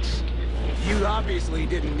Mods. You obviously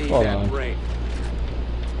didn't need Hold that on. break.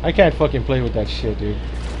 I can't fucking play with that shit, dude.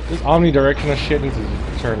 This omnidirectional shit needs to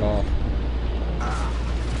be turned off.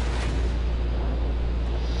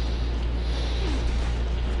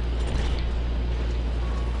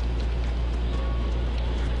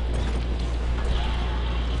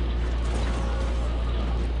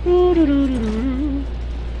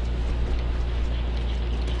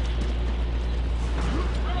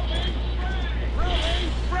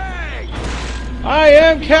 I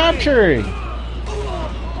am capturing.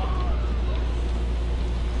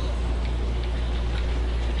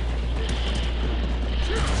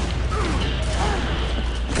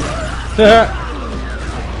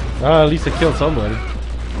 At least I killed somebody.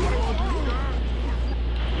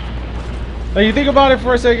 Like, you think about it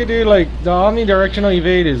for a second, dude. Like, the omnidirectional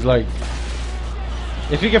evade is like,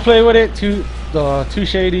 if you can play with it, too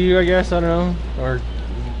shady to you, I guess. I don't know, or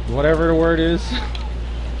whatever the word is.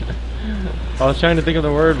 I was trying to think of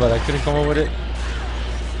the word, but I couldn't come up with it.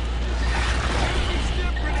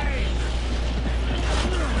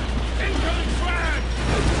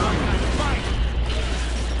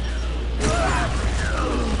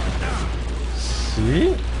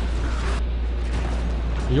 See?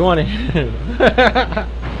 You want to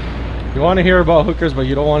you want to hear about hookers, but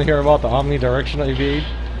you don't want to hear about the omnidirectional evade?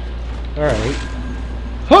 Alright.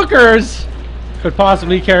 Hookers could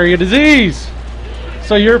possibly carry a disease.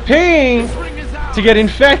 So you're paying to get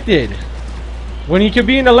infected when you could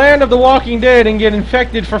be in the land of the Walking Dead and get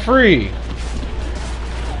infected for free.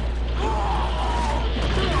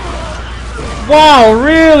 Wow,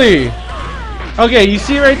 really? Okay, you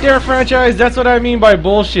see right there, franchise? That's what I mean by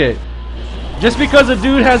bullshit. Just because a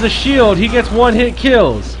dude has a shield, he gets one-hit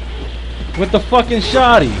kills with the fucking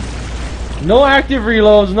shoddy. No active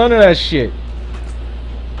reloads, none of that shit.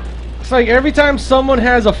 It's like every time someone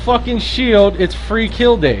has a fucking shield, it's free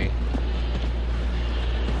kill day.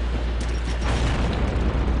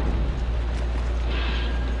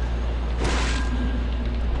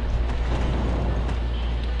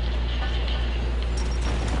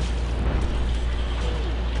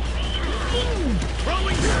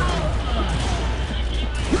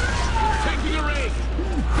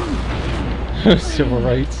 Civil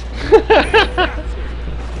rights.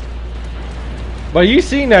 But you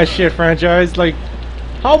seen that shit, franchise? Like,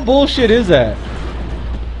 how bullshit is that?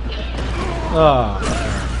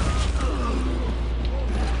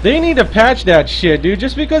 They need to patch that shit, dude.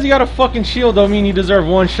 Just because you got a fucking shield don't mean you deserve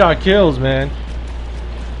one-shot kills, man.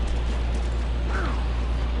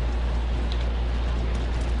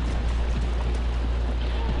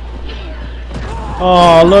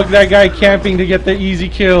 Oh, look, that guy camping to get the easy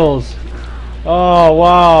kills. Oh,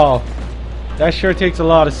 wow. That sure takes a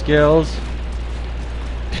lot of skills.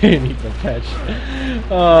 Didn't need the patch.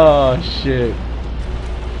 Oh, shit.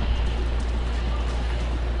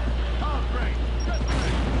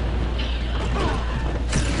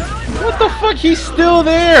 What the fuck? He's still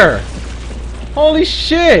there. Holy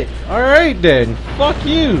shit. Alright then. Fuck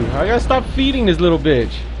you. I gotta stop feeding this little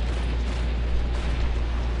bitch.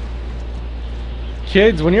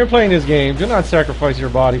 Kids, when you're playing this game, do not sacrifice your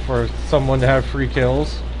body for someone to have free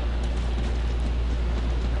kills.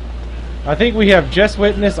 I think we have just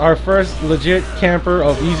witnessed our first legit camper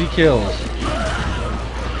of easy kills.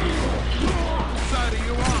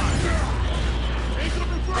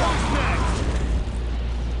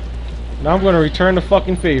 Now I'm going to return the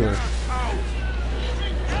fucking favor.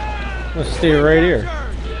 Let's stay right here.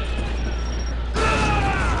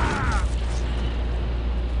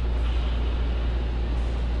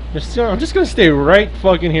 I'm just gonna stay right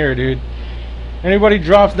fucking here, dude. Anybody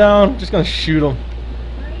drops down, just gonna shoot them.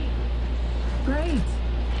 Great. Great.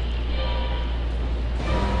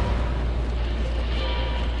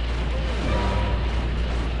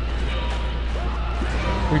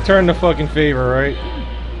 Return the fucking favor, right?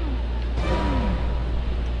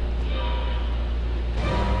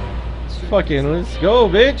 Let's go,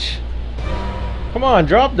 bitch. Come on,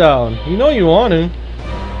 drop down. You know you want to.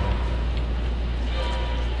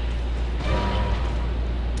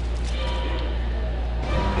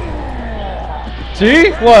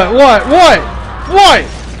 See? What? What? What?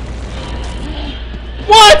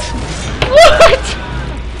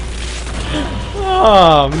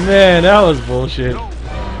 Oh man, that was bullshit.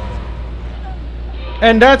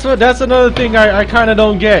 And that's another thing I kinda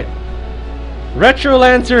don't get.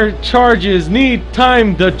 Retrolancer charges need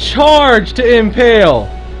time to charge to impale.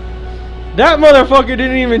 That motherfucker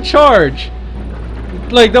didn't even charge.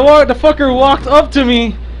 Like the fucker walked up to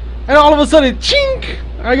me and all of a sudden chink,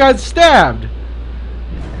 I got stabbed.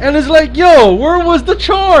 And it's like, yo, where was the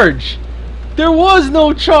charge? There was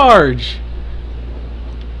no charge.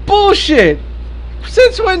 Bullshit.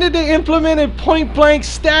 Since when did they implement point blank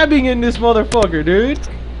stabbing in this motherfucker, dude?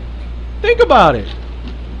 Think about it.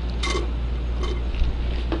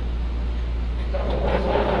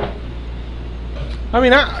 I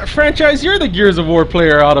mean, franchise, you're the Gears of War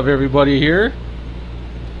player out of everybody here.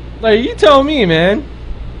 Like, you tell me, man.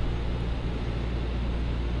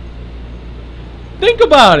 Think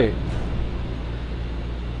about it.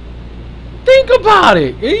 Think about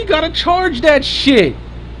it. You gotta charge that shit.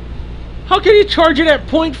 How can you charge it at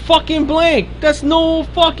point fucking blank? That's no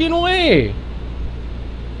fucking way.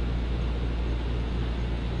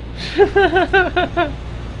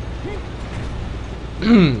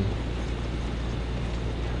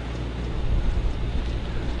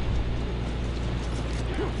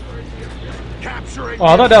 Oh,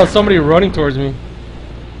 I thought that was somebody running towards me.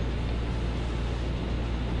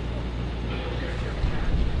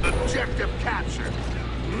 Objective captured.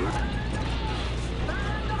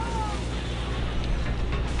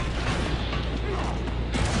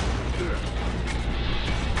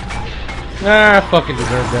 Ah, I fucking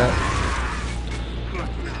deserve that.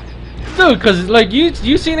 Dude, cause like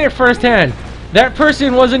you seen it firsthand. That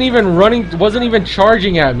person wasn't even running, wasn't even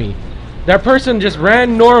charging at me. That person just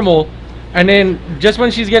ran normal, and then just when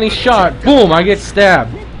she's getting shot, boom, I get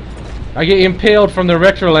stabbed. I get impaled from the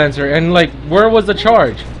Retrolancer, and like, where was the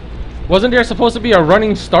charge? Wasn't there supposed to be a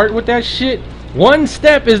running start with that shit? One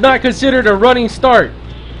step is not considered a running start.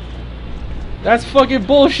 That's fucking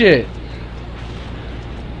bullshit.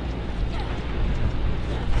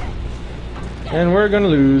 And we're gonna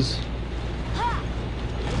lose.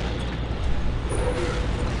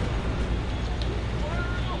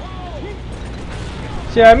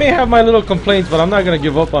 See, I may have my little complaints, but I'm not gonna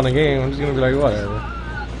give up on the game. I'm just gonna be like, whatever.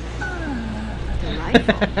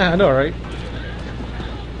 I know, right?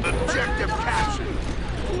 Objective captured.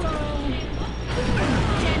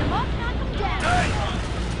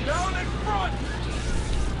 Down in front.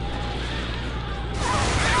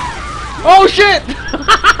 Oh shit!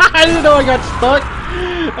 I didn't know I got stuck.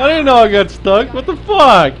 I didn't know I got stuck. What the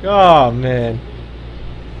fuck? Oh man.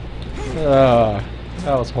 That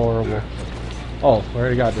was horrible. Oh, I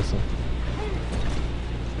already got this one.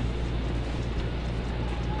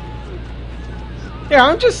 Yeah,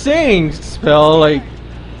 I'm just saying, Spell, like,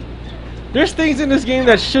 there's things in this game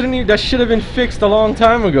that should have been fixed a long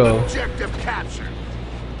time ago. Objective captured.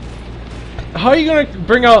 How are you gonna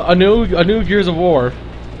bring out a new Gears of War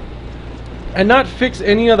and not fix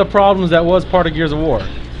any of the problems that was part of Gears of War?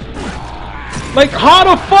 Like,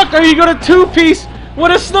 how the fuck are you gonna two-piece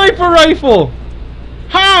with a sniper rifle?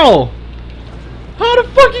 How? How the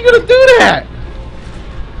fuck are you gonna do that?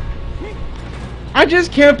 I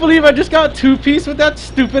just can't believe I just got two-piece with that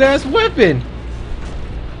stupid ass weapon.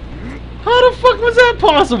 How the fuck was that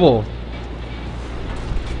possible?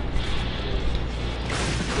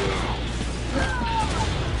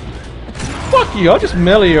 Fuck you, I'll just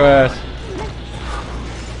melee your ass.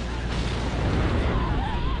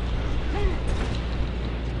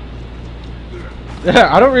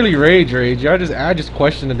 I don't really rage. I just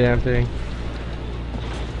question the damn thing.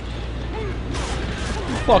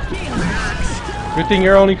 Fuck you. Good thing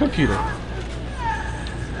you're only computer.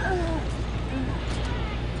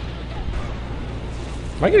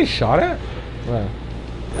 Am I getting shot at? Wow.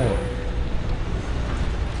 Hey.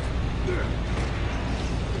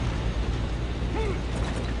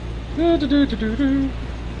 Do.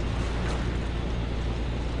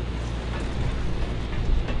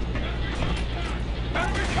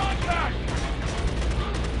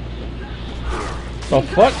 The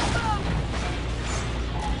fuck?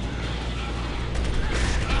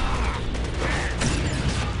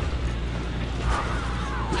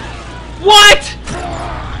 What?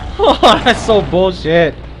 Oh, that's so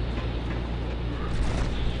bullshit.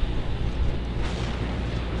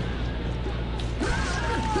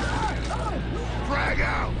 Frag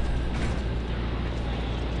out.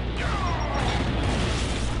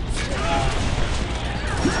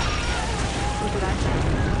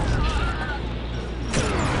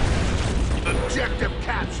 Objective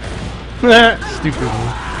capture. Stupid me.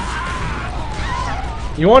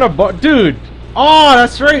 You want a dude? Oh,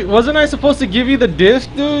 that's right. Wasn't I supposed to give you the disc,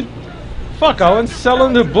 dude? Fuck, I went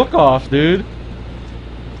selling the book off, dude.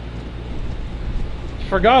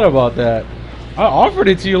 Forgot about that. I offered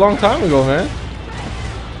it to you a long time ago, man.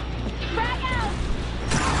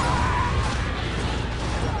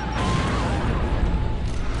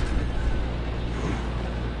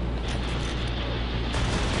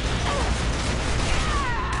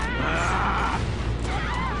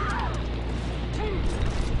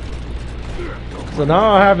 So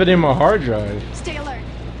now I have it in my hard drive. Stay alert.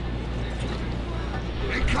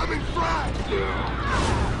 Incoming frag.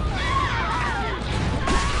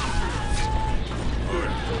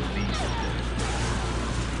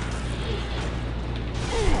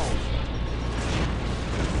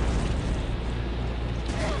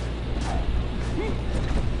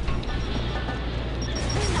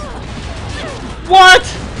 What?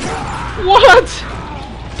 What?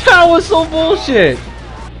 That was so bullshit.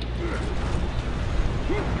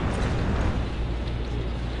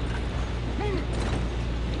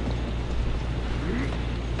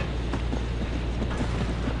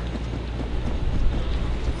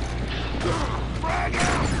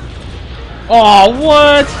 Oh,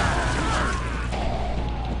 what?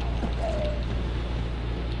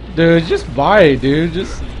 Dude, just buy it, dude.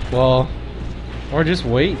 Just, well, or just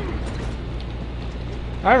wait.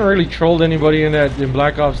 I haven't really trolled anybody in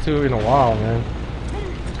Black Ops 2 in a while, man.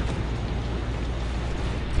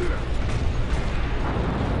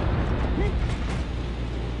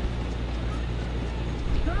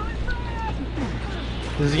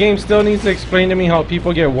 This game still needs to explain to me how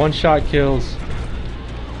people get one-shot kills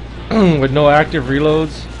with no active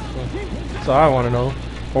reloads. That's all I want to know.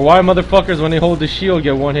 Or why motherfuckers, when they hold the shield,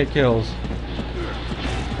 get one-hit kills.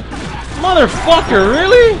 Motherfucker,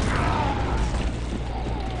 really?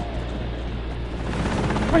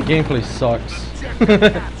 My gameplay sucks.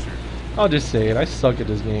 I'll just say it. I suck at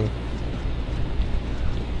this game.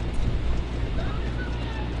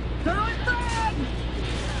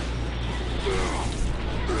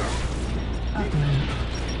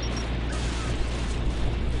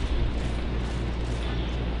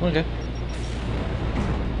 Okay.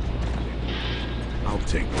 I'll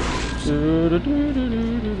take this.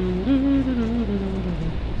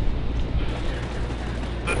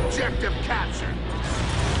 Objective captured.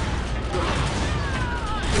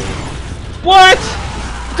 What?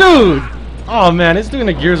 Dude! Oh man, it's doing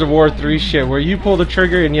a Gears of War 3 shit where you pull the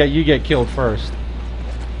trigger and yet you get killed first.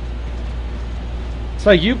 It's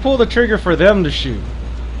like you pull the trigger for them to shoot.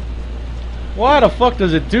 Why the fuck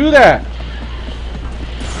does it do that?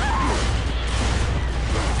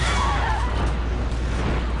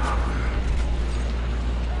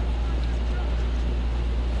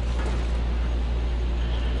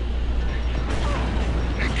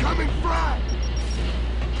 Incoming frag.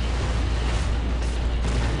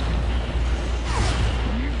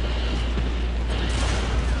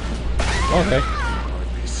 Okay.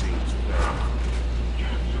 Hardly seems fair.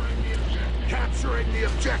 Capturing the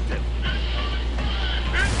objective.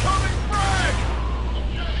 Incoming frag.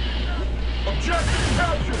 Objective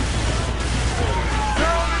captured.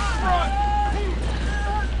 Down in front.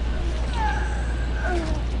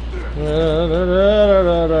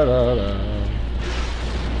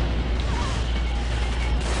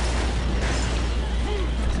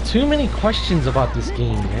 Too many questions about this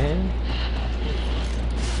game, man.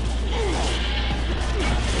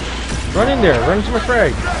 Run in there, run into my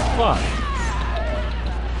frag. Fuck.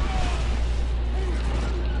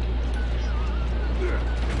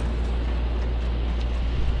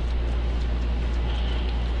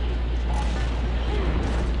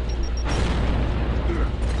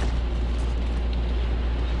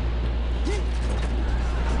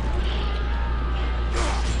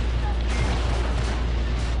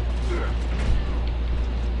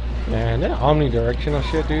 Man, that omnidirectional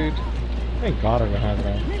shit, dude. Thank God I don't have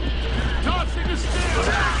that. Tossing a steel.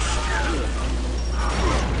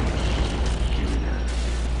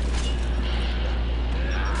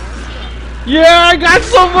 Yeah, I got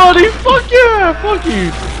somebody! Fuck yeah! Fuck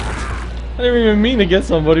you! I didn't even mean to get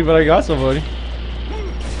somebody, but I got somebody.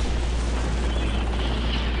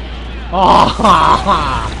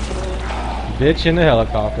 Ah, bitch in the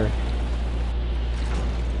helicopter.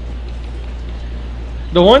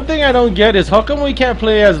 The one thing I don't get is how come we can't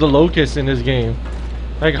play as the Locust in this game?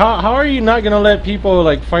 Like, how are you not gonna let people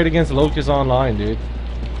like fight against Locust online, dude?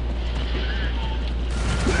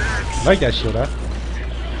 I like that shit, huh?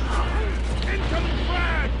 Incoming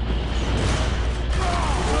flag!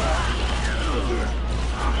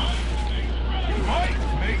 Might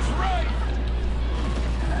makes right!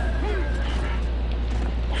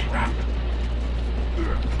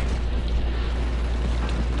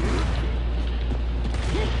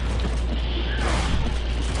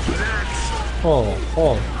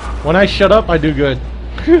 Oh. When I shut up, I do good.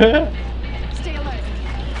 Stay alert.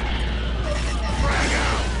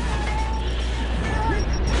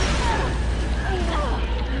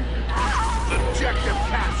 Objective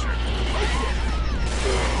captured!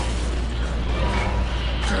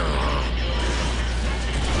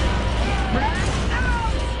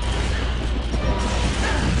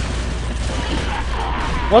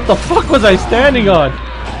 What the fuck was I standing on?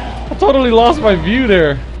 I totally lost my view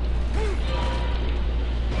there.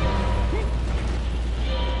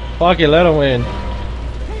 Fuck it, let him win.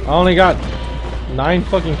 I only got 9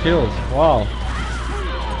 fucking kills. Wow.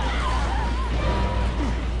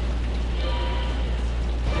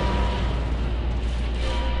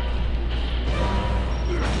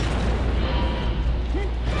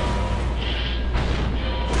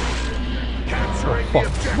 Capturing the Fuck.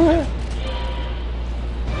 objective!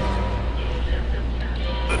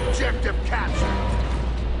 Objective captured!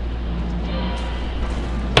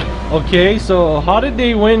 Okay, so how did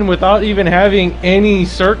they win without even having any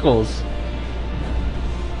circles?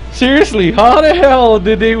 Seriously, how the hell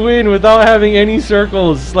did they win without having any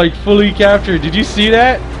circles, like, fully captured? Did you see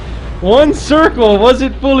that? One circle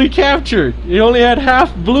wasn't fully captured. It only had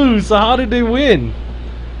half blue, so how did they win?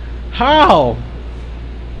 How?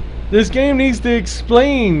 This game needs to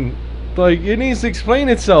explain. Like, it needs to explain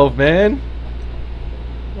itself, man.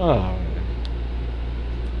 Oh.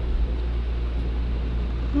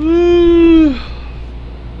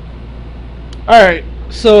 Alright,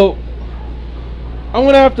 so I'm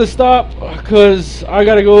gonna have to stop because I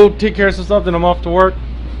gotta go take care of some stuff, then I'm off to work.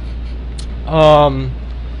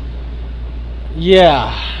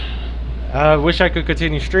 Yeah, I wish I could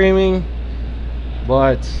continue streaming,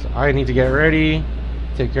 but I need to get ready,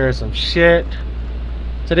 take care of some shit.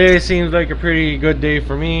 Today seems like a pretty good day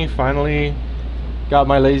for me. Finally got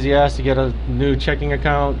my lazy ass to get a new checking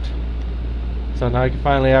account, so now I can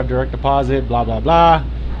finally have direct deposit, blah blah blah.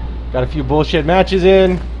 Got a few bullshit matches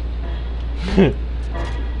in.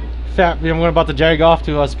 I'm about to jag off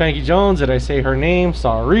to Spanky Jones. Did I say her name?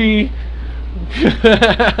 Sorry.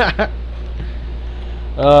 Other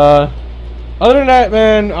than that,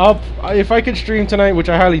 man, if I could stream tonight, which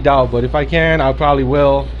I highly doubt, but if I can, I probably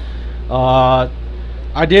will. I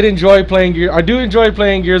did enjoy playing Gears. I do enjoy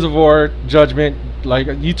playing Gears of War Judgment. Like,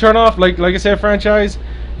 you turn off, like I said, franchise.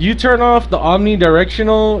 You turn off the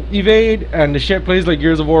omnidirectional evade, and the shit plays like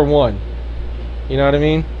Gears of War 1. You know what I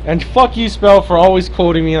mean? And fuck you, Spell, for always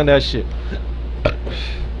quoting me on that shit.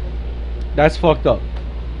 That's fucked up.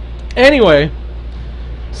 Anyway,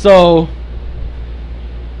 so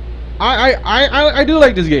I do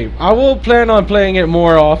like this game. I will plan on playing it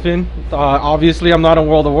more often. Obviously, I'm not in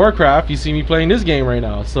World of Warcraft. You see me playing this game right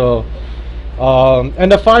now. So,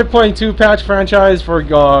 and the 5.2 patch franchise for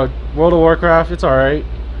World of Warcraft, it's alright.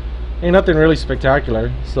 Ain't nothing really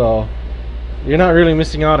spectacular. So, you're not really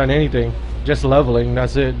missing out on anything. Just leveling,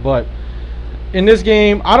 that's it. But in this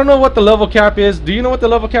game, I don't know what the level cap is. Do you know what the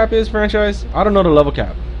level cap is, franchise? I don't know the level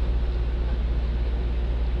cap.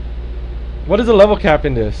 What is the level cap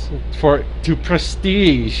in this? To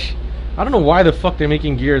prestige. I don't know why the fuck they're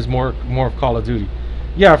making Gears more of Call of Duty.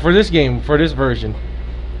 Yeah, for this game, for this version.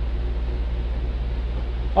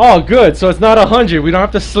 Oh, good. So it's not 100. We don't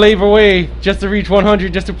have to slave away just to reach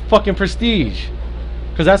 100 just to fucking prestige.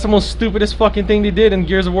 Because that's the most stupidest fucking thing they did in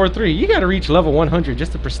Gears of War 3. You gotta reach level 100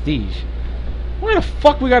 just to prestige. Why the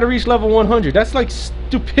fuck we gotta reach level 100? That's like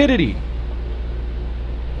stupidity.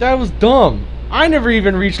 That was dumb. I never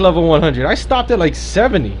even reached level 100. I stopped at like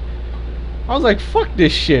 70. I was like, fuck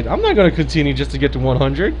this shit. I'm not gonna continue just to get to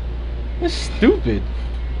 100. It's stupid.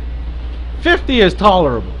 50 is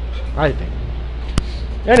tolerable, I think.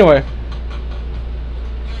 Anyway.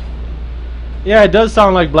 Yeah, it does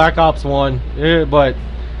sound like Black Ops 1. But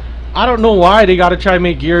I don't know why they gotta try to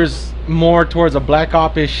make Gears more towards a Black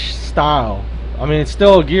Ops-ish style. I mean, it's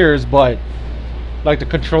still Gears, but like the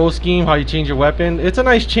control scheme, how you change your weapon, it's a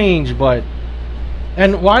nice change, but...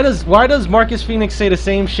 And why does Marcus Phoenix say the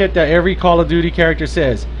same shit that every Call of Duty character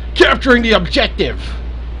says? Capturing the objective!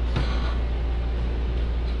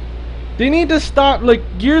 They need to stop.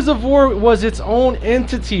 Like, Gears of War was its own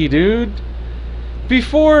entity, dude.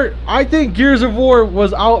 Before, I think Gears of War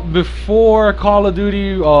was out before Call of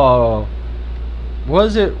Duty.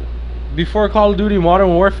 Was it before Call of Duty Modern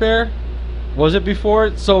Warfare? Was it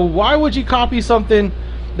before? So why would you copy something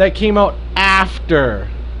that came out after?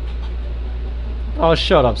 Oh,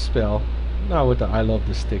 shut up, Spell. Not with the I love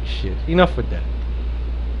the stick shit. Enough with that.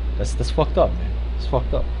 That's fucked up, man. It's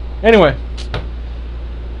fucked up. Anyway,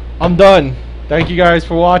 I'm done. Thank you guys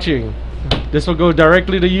for watching. This will go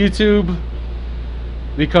directly to YouTube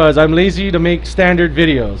because I'm lazy to make standard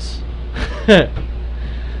videos.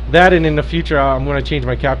 That, and in the future I'm going to change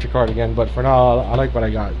my capture card again, but for now I like what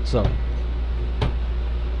I got. So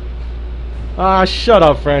shut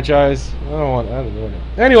up, franchise. I don't know.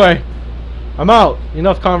 Anyway, I'm out.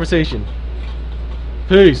 Enough conversation.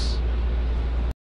 Peace.